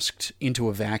asked into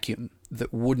a vacuum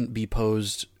that wouldn't be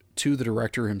posed to the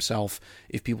director himself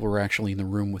if people were actually in the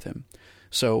room with him.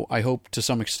 So I hope to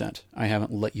some extent I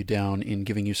haven't let you down in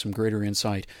giving you some greater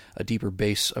insight, a deeper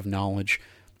base of knowledge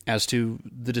as to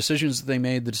the decisions that they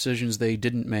made, the decisions they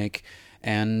didn't make,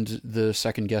 and the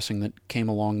second guessing that came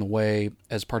along the way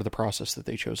as part of the process that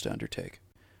they chose to undertake.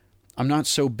 I'm not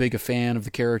so big a fan of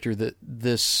the character that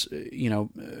this,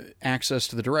 access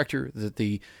to the director, that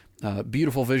the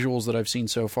beautiful visuals that I've seen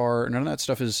so far, none of that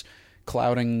stuff is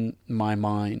clouding my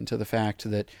mind to the fact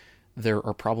that there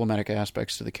are problematic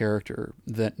aspects to the character,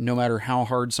 that no matter how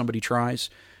hard somebody tries,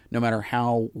 no matter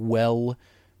how well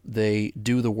they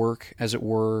do the work, as it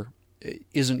were,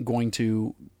 isn't going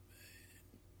to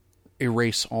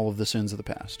erase all of the sins of the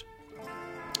past.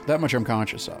 That much I'm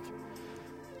conscious of.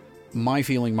 My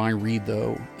feeling, my read,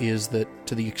 though, is that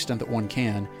to the extent that one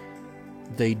can,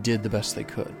 they did the best they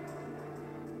could.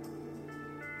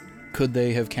 Could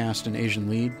they have cast an Asian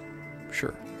lead?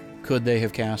 Sure. Could they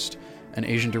have cast an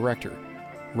Asian director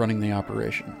running the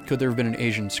operation? Could there have been an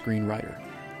Asian screenwriter?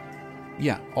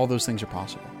 Yeah, all those things are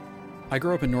possible. I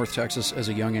grew up in North Texas as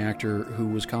a young actor who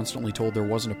was constantly told there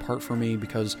wasn't a part for me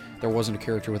because there wasn't a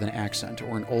character with an accent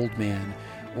or an old man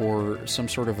or some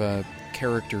sort of a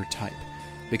character type,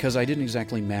 because I didn't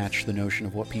exactly match the notion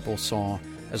of what people saw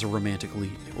as a romantic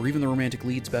lead, or even the romantic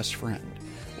lead's best friend,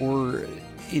 or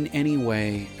in any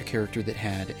way a character that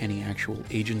had any actual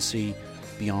agency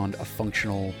beyond a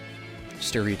functional,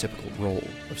 stereotypical role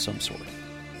of some sort.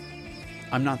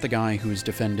 I'm not the guy who is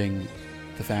defending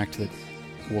the fact that,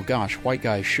 well, gosh, white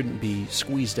guys shouldn't be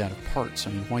squeezed out of parts.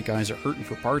 I mean, white guys are hurting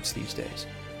for parts these days.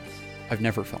 I've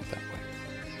never felt that way.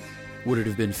 Would it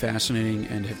have been fascinating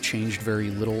and have changed very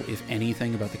little, if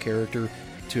anything, about the character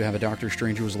to have a Doctor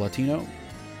Strange who was Latino?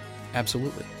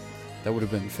 Absolutely. That would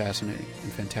have been fascinating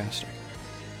and fantastic.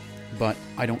 But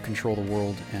I don't control the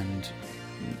world, and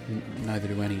neither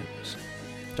do any of us.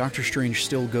 Doctor Strange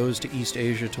still goes to East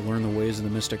Asia to learn the ways of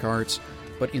the mystic arts,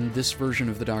 but in this version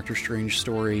of the Doctor Strange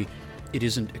story, it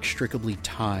isn't inextricably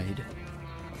tied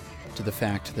to the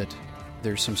fact that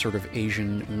there's some sort of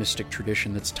Asian mystic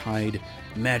tradition that's tied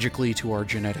magically to our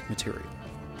genetic material.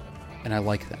 And I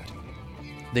like that.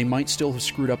 They might still have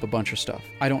screwed up a bunch of stuff.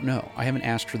 I don't know. I haven't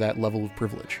asked for that level of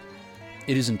privilege.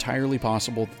 It is entirely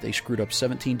possible that they screwed up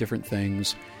 17 different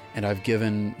things, and I've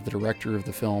given the director of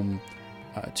the film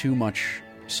too much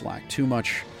slack, too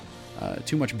much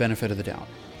benefit of the doubt.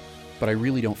 But I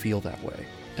really don't feel that way.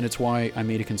 And it's why I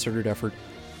made a concerted effort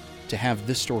to have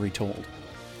this story told.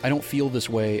 I don't feel this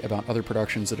way about other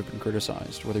productions that have been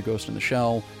criticized, whether Ghost in the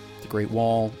Shell, The Great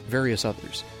Wall, various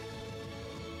others.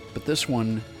 But this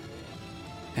one,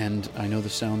 and I know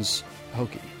this sounds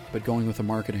hokey, but going with the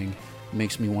marketing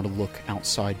makes me want to look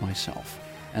outside myself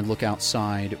and look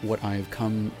outside what I've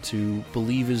come to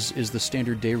believe is the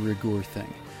standard de rigueur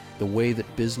thing, the way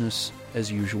that business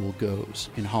as usual goes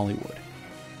in Hollywood.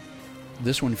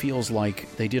 This one feels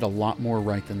like they did a lot more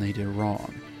right than they did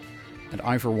wrong. and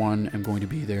I, for one, am going to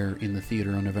be there in the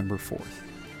theater on November 4th.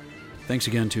 Thanks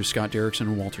again to Scott Derrickson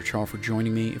and Walter Chaw for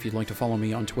joining me. If you'd like to follow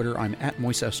me on Twitter, I'm at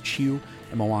MoisesChiu,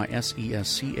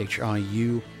 MoisesChiu.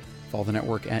 Follow the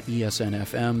network at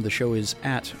ESNFM. The show is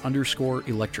at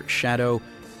 _Electric Shadow.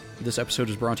 This episode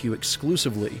is brought to you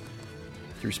exclusively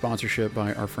through sponsorship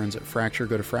by our friends at Fracture.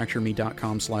 Go to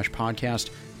fractureme.com/podcast.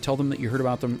 Tell them that you heard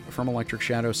about them from Electric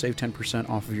Shadow. Save 10%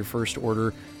 off of your first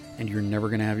order, and you're never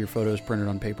going to have your photos printed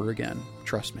on paper again.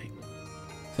 Trust me.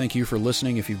 Thank you for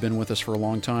listening. If you've been with us for a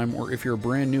long time, or if you're a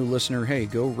brand new listener, hey,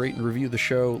 go rate and review the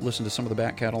show. Listen to some of the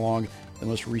back catalog. The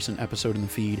most recent episode in the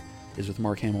feed is with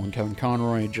Mark Hamill and Kevin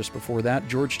Conroy. Just before that,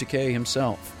 George Takei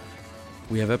himself.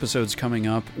 We have episodes coming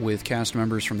up with cast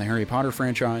members from the Harry Potter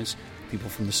franchise, people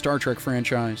from the Star Trek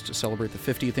franchise to celebrate the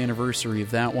 50th anniversary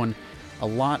of that one. A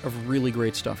lot of really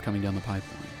great stuff coming down the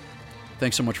pipeline.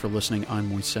 Thanks so much for listening. I'm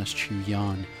Moises Chiu,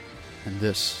 and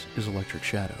this is Electric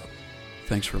Shadow.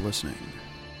 Thanks for listening.